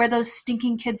know where those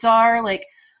stinking kids are. Like,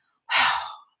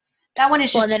 that one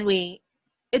is just... Well, and then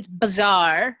it's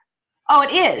bizarre. Oh,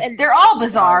 it is. And they're all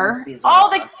bizarre. All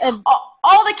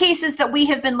the cases that we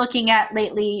have been looking at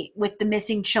lately with the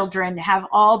missing children have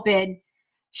all been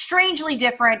strangely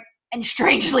different and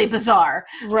strangely bizarre.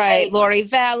 Right. Like, Lori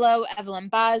Vallow, Evelyn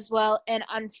Boswell, and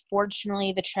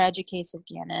unfortunately the tragic case of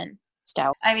Gannon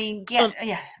Stout. I mean, go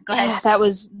ahead. That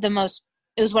was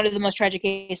it was one of the most tragic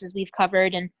cases we've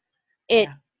covered, and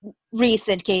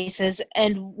recent cases.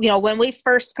 And, when we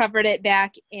first covered it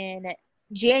back in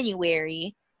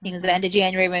January, I think it was the end of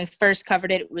January when we first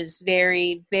covered it, it was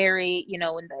very, very, in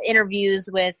the interviews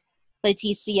with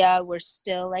Leticia, we're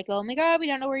still like, oh my God, we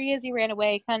don't know where he is. He ran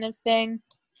away kind of thing.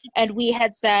 And we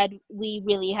had said we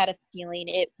really had a feeling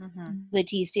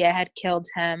Leticia had killed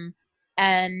him.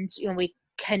 And, we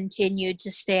continued to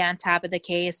stay on top of the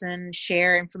case and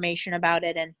share information about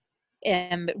it.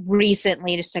 And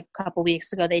recently, just a couple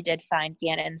weeks ago, they did find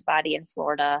Gannon's body in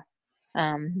Florida.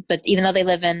 But even though they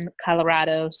live in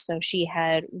Colorado, so she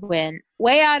had went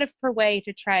way out of her way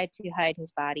to try to hide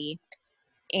his body,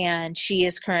 and she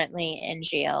is currently in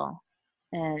jail.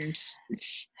 And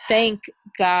thank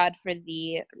God for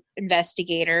the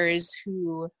investigators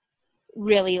who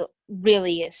really,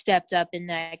 really stepped up in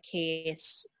that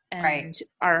case and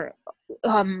are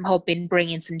hoping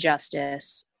bringing some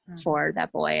justice for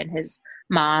that boy and his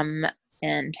mom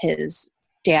and his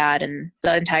dad and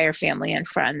the entire family and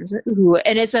friends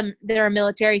they're a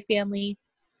military family.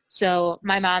 So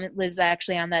my mom lives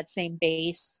actually on that same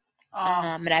base.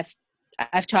 And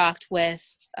I've talked with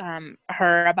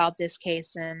her about this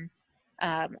case and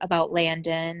about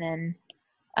Landon,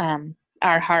 and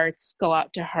our hearts go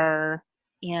out to her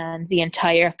and the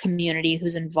entire community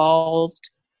who's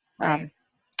involved.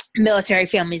 Military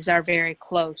families are very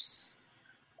close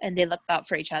and they look out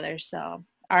for each other. So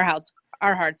our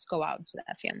hearts go out to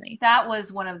that family. That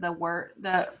was one of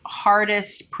the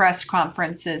hardest press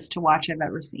conferences to watch I've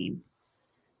ever seen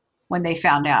when they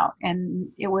found out. And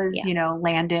it was,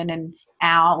 Landon and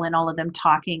Al and all of them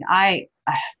talking. I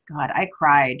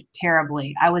cried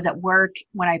terribly. I was at work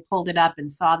when I pulled it up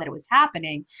and saw that it was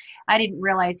happening. I didn't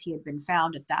realize he had been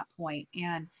found at that point.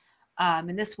 And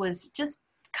this was just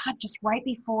right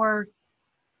before,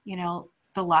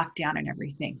 the lockdown and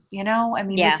everything, I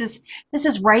mean, this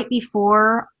is right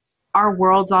before our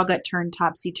worlds all got turned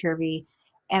topsy-turvy.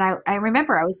 And I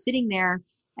remember I was sitting there,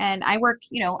 and I work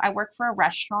for a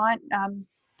restaurant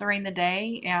during the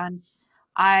day, and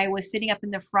I was sitting up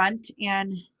in the front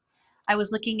and I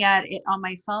was looking at it on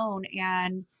my phone,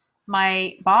 and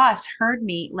my boss heard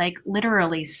me like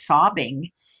literally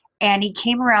sobbing. And he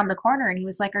came around the corner and he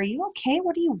was like, "Are you okay?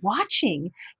 What are you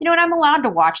watching?" You know, and I'm allowed to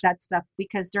watch that stuff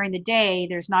because during the day,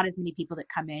 there's not as many people that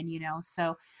come in, you know.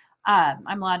 So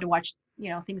I'm allowed to watch, you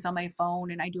know, things on my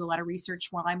phone, and I do a lot of research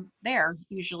while I'm there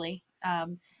usually.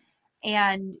 And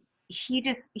I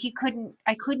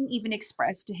couldn't even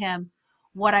express to him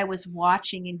what I was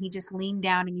watching. And he just leaned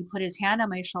down and he put his hand on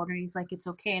my shoulder and he's like, "It's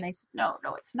okay." And I said, no,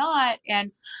 it's not.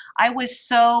 And I was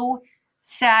so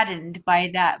saddened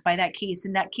by that case.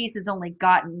 And that case has only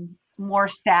gotten more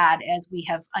sad as we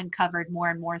have uncovered more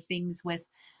and more things with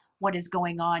what is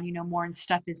going on, you know, more and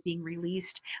stuff is being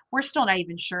released. We're still not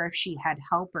even sure if she had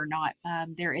help or not.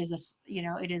 There is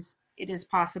it is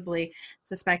possibly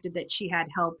suspected that she had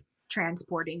help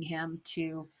transporting him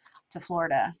to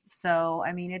Florida. So,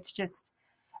 I mean, it's just,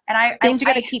 and things are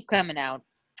going to keep coming out.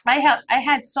 I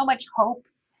had so much hope.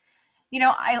 You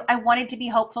know, I wanted to be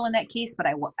hopeful in that case, but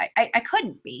I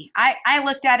couldn't be. I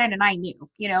looked at it and I knew,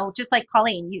 you know, just like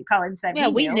Colleen said. Yeah,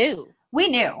 we knew.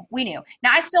 Now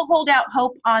I still hold out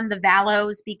hope on the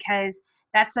Vallows because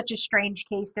that's such a strange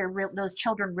case. Those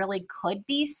children really could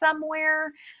be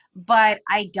somewhere, but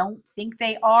I don't think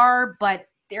they are. But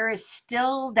there is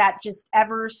still that just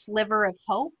ever sliver of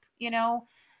hope, you know.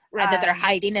 Right, that they're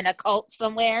hiding in a cult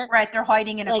somewhere. Right, they're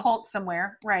hiding in a cult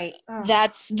somewhere. Right.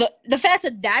 That's the fact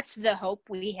that that's the hope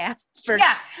we have for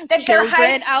that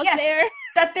children out there.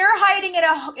 That they're hiding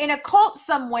in a cult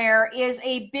somewhere is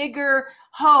a bigger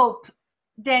hope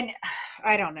than,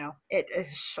 I don't know. It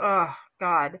is, oh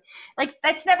God. Like,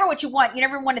 that's never what you want. You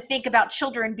never want to think about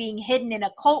children being hidden in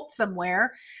a cult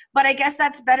somewhere, but I guess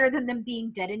that's better than them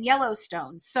being dead in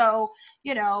Yellowstone. So,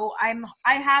 you know, I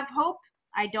have hope.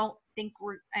 I don't think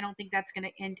that's going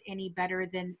to end any better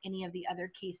than any of the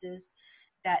other cases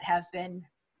that have been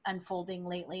unfolding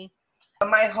lately.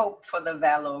 My hope for the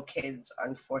Vallow kids,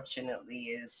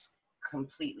 unfortunately, is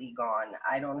completely gone.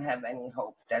 I don't have any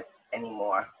hope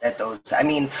anymore that those, I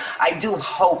mean, I do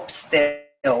hope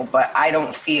still, but I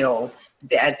don't feel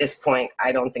at this point,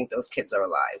 I don't think those kids are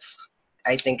alive.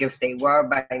 I think if they were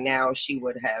by now, she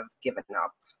would have given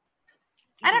up.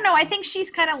 I don't know. I think she's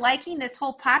kind of liking this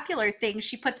whole popular thing.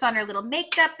 She puts on her little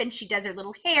makeup and she does her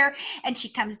little hair and she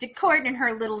comes to court in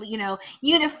her little, you know,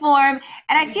 uniform.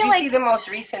 And I feel like, you see the most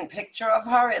recent picture of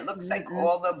her? It looks like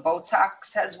all the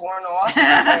Botox has worn off.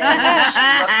 And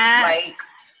she looks like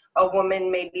a woman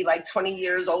maybe like 20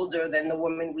 years older than the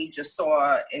woman we just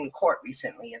saw in court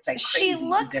recently. It's like crazy.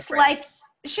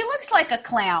 She looks like a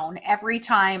clown every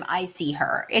time I see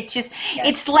her. It's just,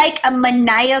 It's like a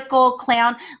maniacal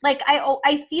clown. Like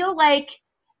I feel like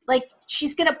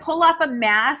she's going to pull off a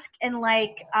mask and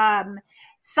like,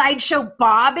 Sideshow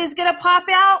Bob is going to pop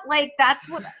out. Like, that's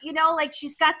what, you know, like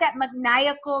she's got that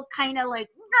maniacal kind of like,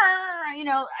 you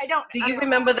know, Do you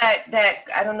remember that,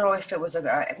 I don't know if it was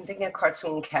I'm thinking a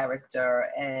cartoon character,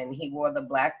 and he wore the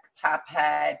black top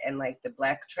hat and like the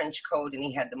black trench coat, and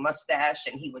he had the mustache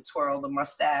and he would twirl the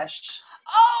mustache.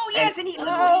 Oh, yes. And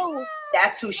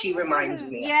that's who she reminds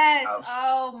me of.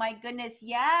 Oh my goodness.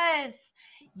 Yes.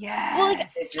 Yes. Well,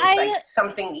 it's just like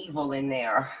something evil in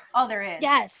there. Oh, there is.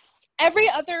 Yes. Every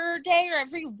other day or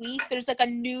every week, there's like a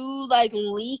new like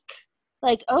leak.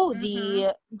 Like,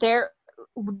 their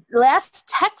last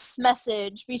text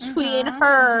message between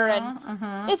her and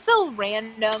it's so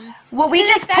random. Well, we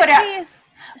just put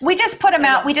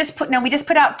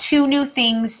out 2 new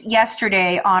things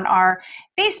yesterday on our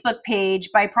Facebook page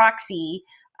by proxy,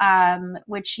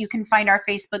 which you can find our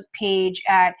Facebook page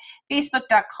at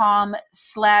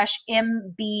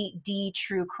facebook.com/MBD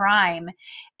True Crime.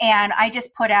 And I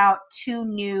just put out 2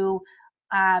 new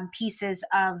pieces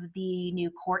of the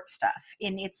new court stuff,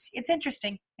 and it's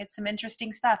interesting. It's some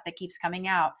interesting stuff that keeps coming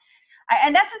out.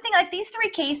 And that's the thing, like these 3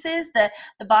 cases, the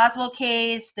Boswell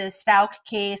case, the Stout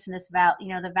case, and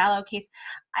the Vallow case,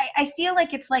 I feel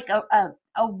like it's like a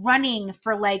running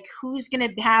for like who's going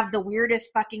to have the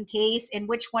weirdest fucking case and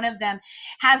which one of them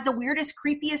has the weirdest,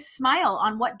 creepiest smile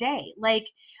on what day. Like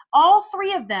all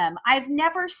 3 of them, I've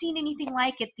never seen anything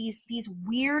like it. These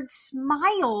weird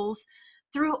smiles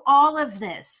through all of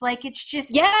this. Like, it's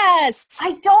just, yes,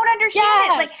 I don't understand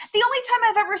it. Like, the only time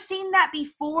I've ever seen that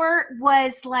before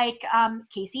was like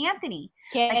Casey Anthony.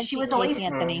 Like, she was always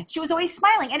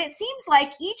smiling, and it seems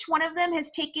like each one of them has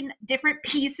taken different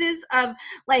pieces of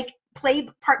like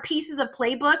pieces of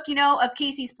playbook, of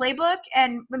Casey's playbook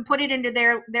and put it into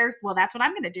their, well, that's what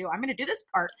I'm going to do. I'm going to do this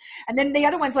part. And then the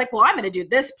other one's like, well, I'm going to do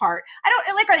this part. I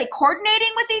don't like, are they coordinating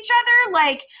with each other?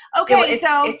 Like, okay,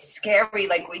 yeah, it's scary.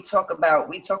 Like we talk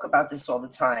about this all the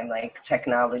time, like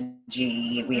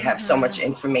technology, we have so much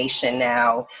information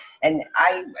now. And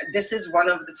this is one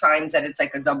of the times that it's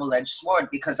like a double-edged sword,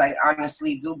 because I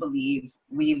honestly do believe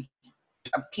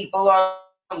people are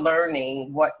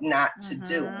learning what not to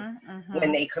do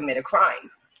when they commit a crime.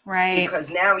 Right.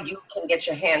 Because now you can get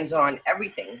your hands on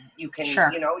everything. You can,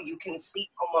 you can see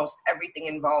almost everything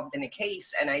involved in a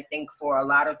case. And I think for a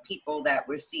lot of people that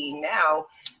we're seeing now,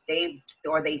 they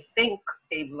think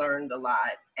they've learned a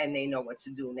lot and they know what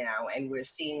to do now. And we're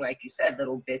seeing, like you said,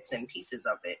 little bits and pieces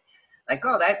of it. Like,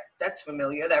 oh, that's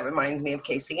familiar. That reminds me of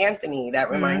Casey Anthony. That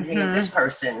reminds me of this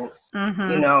person.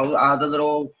 The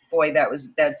little boy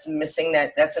that's missing.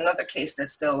 That's another case that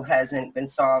still hasn't been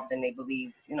solved, and they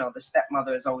believe, the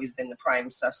stepmother has always been the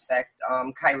prime suspect.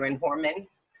 Kyron Horman.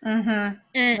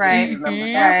 Right.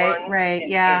 Remember that one? Right.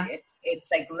 Yeah. It's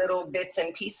like little bits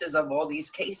and pieces of all these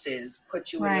cases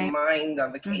put you in the mind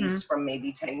of a case from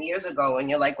maybe 10 years ago, and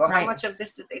you're like, well, how much of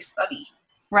this did they study?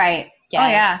 Right. Yes.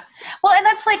 Oh, yeah. Well, and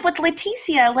that's like with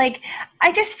Leticia, like,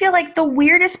 I just feel like the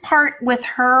weirdest part with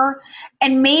her,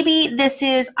 and maybe this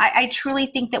is, I truly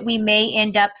think that we may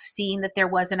end up seeing that there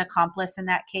was an accomplice in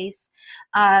that case.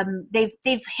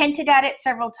 They've hinted at it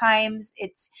several times.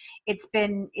 It's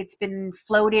been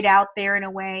floated out there in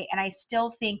a way. And I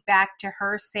still think back to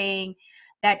her saying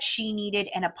that she needed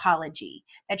an apology,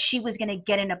 that she was going to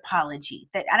get an apology.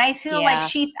 And I feel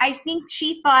like I think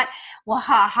she thought, well,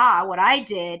 what I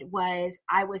did was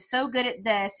I was so good at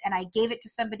this and I gave it to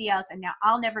somebody else and now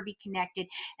I'll never be connected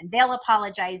and they'll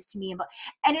apologize to me.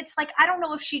 And it's like, I don't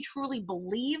know if she truly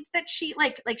believed that she,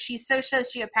 like she's so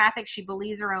sociopathic, she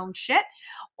believes her own shit,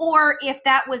 or if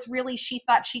that was really, she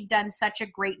thought she'd done such a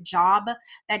great job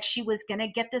that she was going to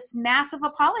get this massive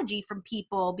apology from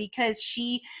people because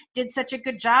she did such a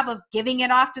good job of giving it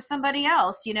off to somebody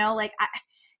else,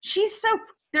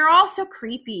 they're all so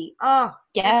creepy. Oh,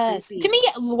 yes. Creepy. To me,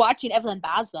 watching Evelyn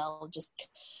Boswell just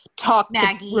talk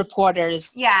Maggie. to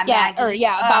reporters. Maggie.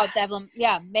 About Evelyn.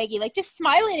 Yeah, Maggie, like just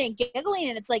smiling and giggling.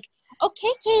 And it's like,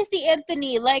 okay, Casey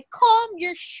Anthony, like calm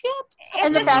your shit.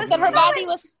 And the fact that her body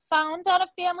was found on a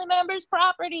family member's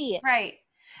property. Right.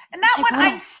 And that one,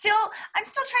 I'm still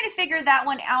trying to figure that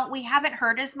one out. We haven't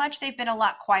heard as much. They've been a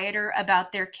lot quieter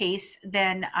about their case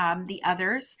than the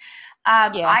others.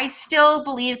 I still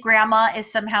believe Grandma is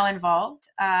somehow involved.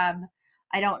 I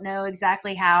don't know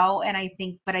exactly how,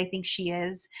 but I think she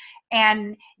is.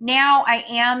 And now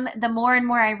the more and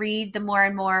more I read, the more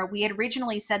and more. We had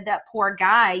originally said that poor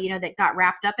guy, that got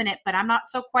wrapped up in it, but I'm not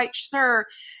so quite sure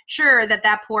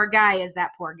that poor guy is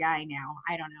that poor guy now.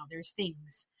 I don't know. There's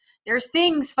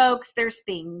things, folks. There's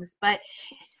things, but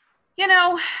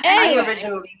I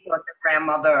originally thought the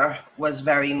grandmother was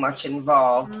very much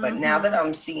involved, but now that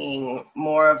I'm seeing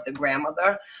more of the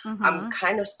grandmother, I'm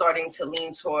kind of starting to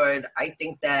lean toward, I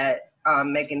think that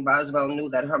Megan Boswell knew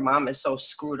that her mom is so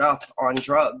screwed up on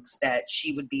drugs that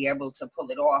she would be able to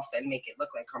pull it off and make it look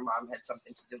like her mom had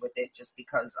something to do with it just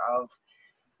because of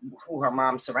who her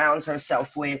mom surrounds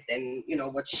herself with and,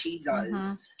 what she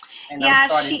does. And I'm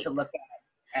starting to look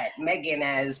at Megan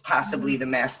as possibly the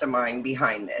mastermind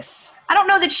behind this. I don't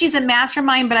know that she's a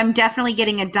mastermind, but I'm definitely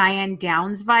getting a Diane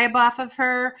Downs vibe off of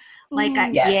her. Like,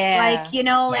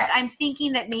 I'm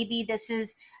thinking that maybe this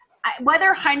is,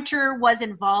 whether Hunter was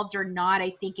involved or not, I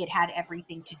think it had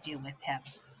everything to do with him.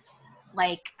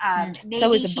 Like, maybe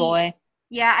so is a boy.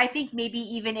 Yeah, I think maybe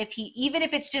even if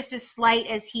it's just as slight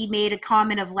as he made a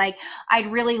comment of like, I'd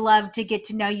really love to get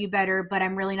to know you better, but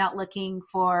I'm really not looking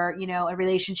for, a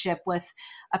relationship with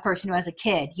a person who has a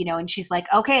kid, and she's like,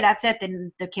 okay, that's it.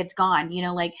 Then the kid's gone,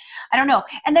 like, I don't know.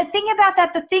 And the thing about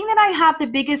that, the thing that I have the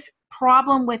biggest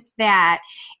problem with that,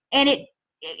 and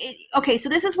okay, so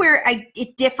this is where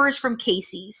it differs from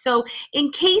Casey. So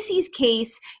in Casey's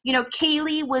case,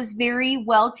 Kaylee was very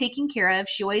well taken care of.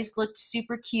 She always looked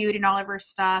super cute and all of her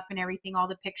stuff and everything, all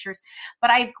the pictures.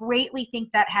 But I greatly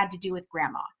think that had to do with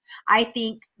Grandma. I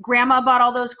think Grandma bought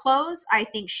all those clothes. I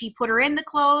think she put her in the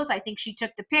clothes. I think she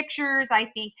took the pictures.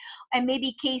 And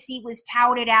maybe Casey was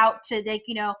touted out to like,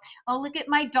 oh, look at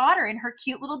my daughter and her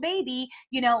cute little baby.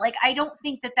 I don't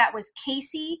think that was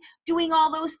Casey doing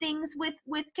all those things with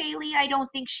Kaylee. I don't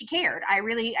think she cared. I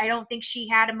don't think she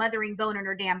had a mothering bone in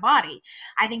her damn body.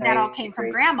 I think that all came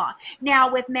from Grandma. Now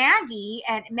with Maggie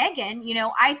and Megan,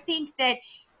 I think that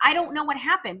I don't know what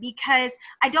happened because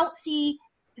I don't see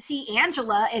see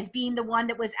Angela as being the one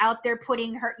that was out there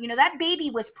putting her, that baby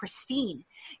was pristine.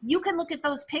 You can look at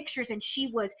those pictures and she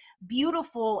was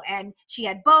beautiful and she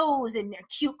had bows and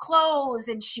cute clothes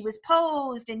and she was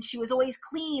posed and she was always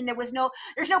clean. There's no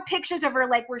pictures of her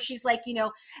like where she's like,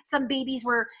 some babies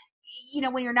were,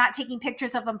 when you're not taking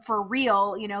pictures of them for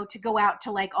real, to go out to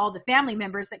like all the family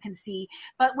members that can see.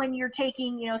 But when you're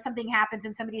taking, something happens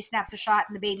and somebody snaps a shot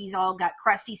and the baby's all got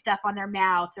crusty stuff on their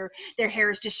mouth or their hair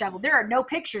is disheveled, there are no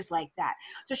pictures like that.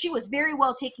 So she was very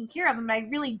well taken care of. And I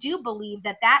really do believe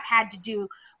that had to do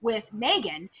with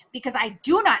Megan, because I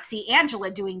do not see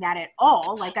Angela doing that at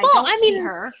all. Like I don't see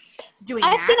her doing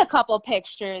that. I've seen a couple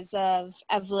pictures of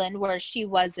Evelyn where she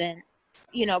wasn't,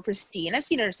 pristine. I've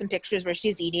seen her some pictures where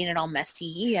she's eating and all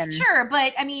messy. And sure,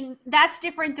 but I mean, that's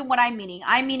different than what I'm meaning.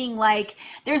 I'm meaning like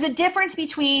there's a difference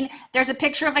between there's a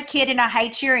picture of a kid in a high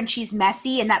chair and she's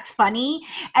messy and that's funny.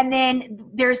 And then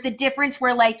there's the difference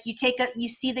where like you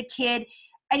see the kid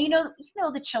and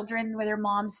the children where their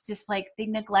moms just like they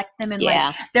neglect them and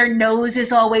like their nose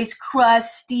is always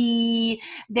crusty,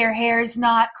 their hair's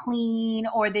not clean,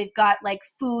 or they've got like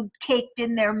food caked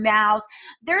in their mouths.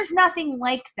 There's nothing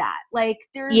like that. Like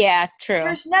there's true.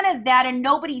 There's none of that, and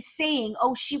nobody's saying,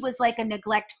 oh, she was like a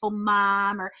neglectful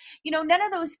mom or none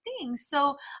of those things.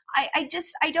 So I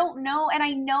don't know, and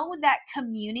I know that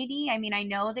community. I mean, I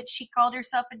know that she called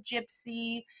herself a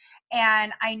gypsy,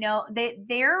 and I know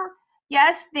they're.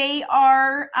 Yes, they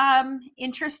are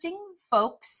interesting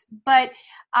folks, but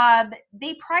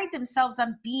they pride themselves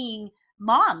on being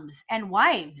moms and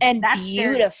wives. And that's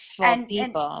beautiful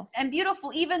people. And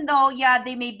beautiful, even though,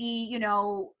 they may be,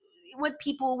 what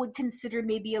people would consider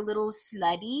maybe a little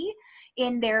slutty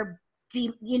in their,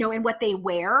 in what they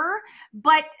wear.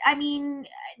 But, I mean,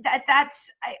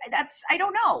 that's I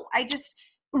don't know.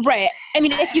 Right. I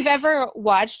mean, if you've ever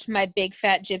watched My Big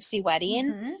Fat Gypsy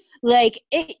Wedding, mm-hmm. like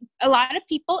a lot of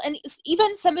people, and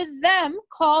even some of them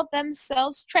call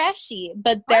themselves trashy,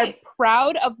 but they're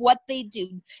proud of what they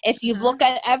do. If you look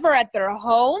at their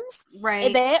homes,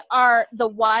 they are the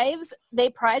wives. They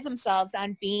pride themselves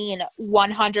on being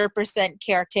 100%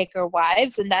 caretaker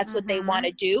wives, and that's what they want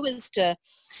to do is to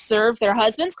serve their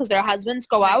husbands, because their husbands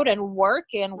go out and work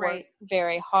work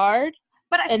very hard.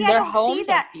 But and their homes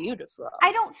are beautiful.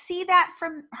 I don't see that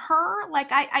from her.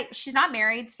 Like she's not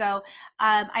married, so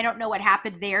I don't know what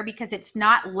happened there, because it's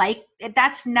not like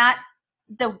that's not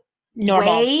the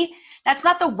way. That's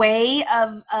not the way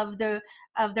of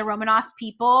the Romanoff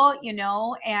people,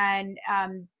 and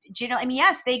I mean,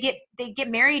 yes, they get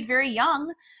married very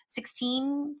young,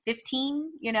 16,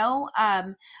 15,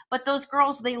 but those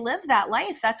girls, they live that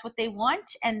life. That's what they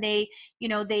want. And they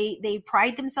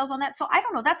pride themselves on that. So I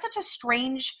don't know. That's such a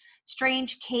strange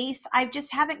case. I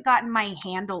just haven't gotten my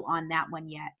handle on that one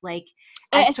yet. Like,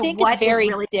 as to what is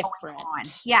really different going on.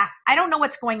 Yeah. I don't know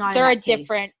what's going on. They're a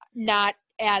different, not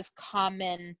as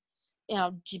common,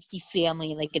 gypsy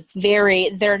family. Like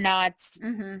they're not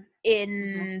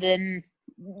in the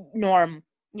norm.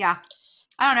 Yeah.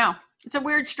 I don't know. It's a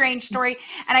weird, strange story.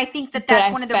 And I think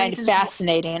that's one of the reasons.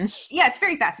 Fascinating. Yeah, it's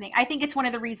very fascinating. I think it's one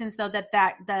of the reasons, though, that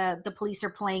the police are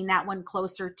playing that one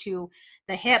closer to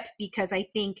the hip, because I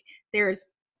think there's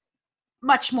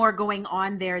much more going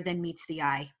on there than meets the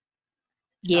eye.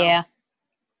 So,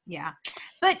 yeah.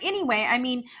 But anyway, I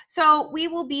mean, so we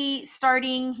will be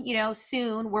starting,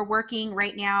 soon. We're working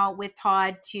right now with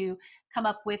Todd to come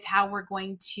up with how we're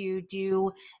going to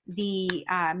do the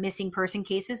missing person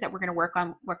cases that we're going to work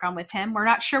on with him. We're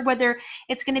not sure whether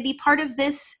it's going to be part of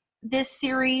this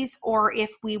series or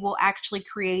if we will actually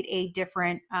create a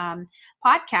different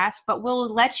podcast, but we'll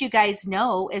let you guys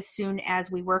know as soon as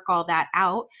we work all that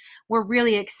out. We're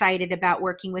really excited about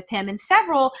working with him, and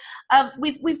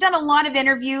we've done a lot of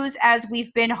interviews as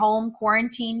we've been home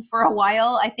quarantined for a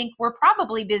while. I think we're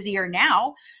probably busier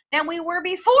now than we were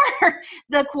before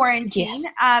the quarantine.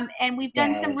 And we've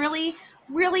done some really,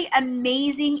 really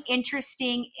amazing,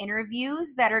 interesting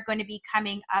interviews that are going to be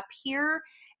coming up here.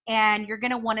 And you're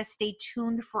going to want to stay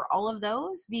tuned for all of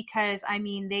those, because, I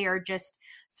mean, they are just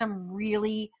some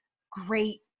really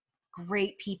great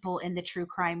people in the true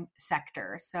crime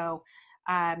sector. So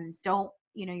you're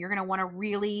going to want to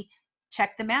really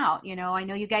check them out. I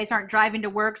know you guys aren't driving to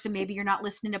work, so maybe you're not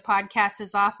listening to podcasts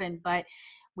as often, but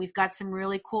we've got some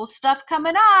really cool stuff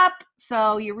coming up.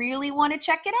 So you really want to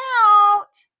check it out.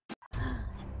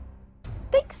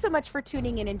 Thanks so much for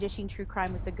tuning in and dishing true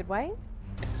crime with the Good Wives.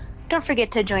 Don't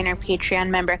forget to join our Patreon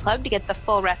member club to get the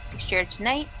full recipe shared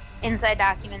tonight, inside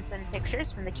documents and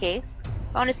pictures from the case,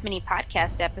 bonus mini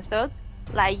podcast episodes,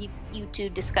 live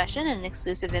YouTube discussion, and an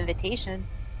exclusive invitation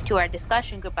to our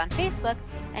discussion group on Facebook,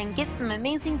 and get some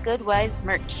amazing Good Wives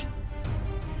merch.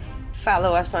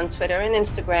 Follow us on Twitter and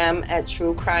Instagram at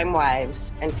True Crime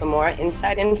Wives. And for more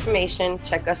inside information,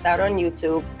 check us out on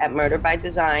YouTube at Murder by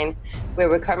Design, where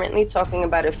we're currently talking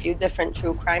about a few different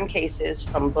true crime cases,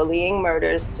 from bullying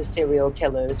murders to serial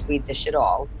killers. We dish it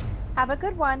all. Have a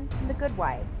good one from the Good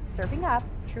Wives, serving up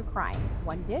true crime,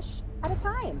 one dish at a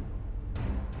time.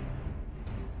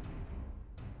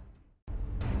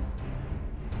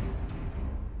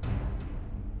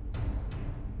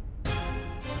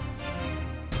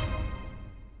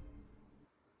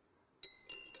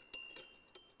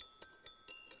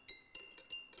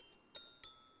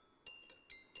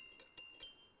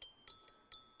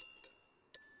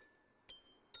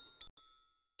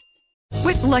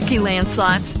 With Lucky Land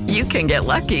Slots, you can get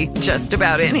lucky just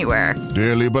about anywhere.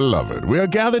 Dearly beloved, we are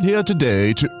gathered here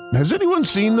today to... Has anyone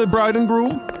seen the bride and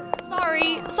groom?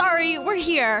 Sorry, we're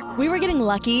here. We were getting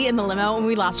lucky in the limo and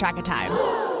we lost track of time.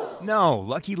 No,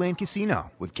 Lucky Land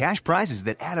Casino, with cash prizes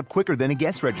that add up quicker than a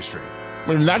guest registry.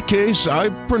 In that case, I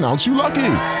pronounce you lucky.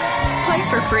 Play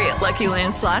for free at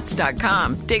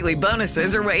LuckyLandSlots.com. Daily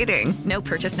bonuses are waiting. No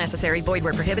purchase necessary. Void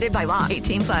where prohibited by law.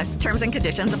 18+. Terms and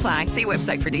conditions apply. See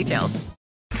website for details.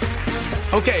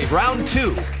 Okay, round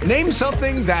two. Name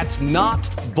something that's not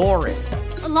boring.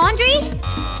 A laundry?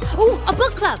 Ooh, a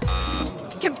book club.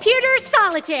 Computer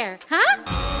solitaire, huh?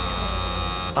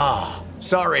 Ah,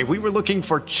 sorry. We were looking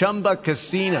for Chumba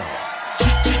Casino.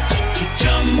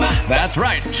 That's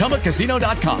right.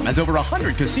 ChumbaCasino.com has over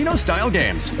 100 casino-style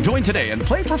games. Join today and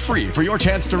play for free for your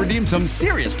chance to redeem some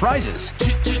serious prizes.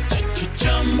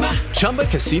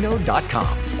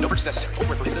 ChumbaCasino.com. No purchase necessary. Void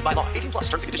where prohibited by law. 18+.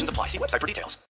 Terms and conditions apply. See website for details.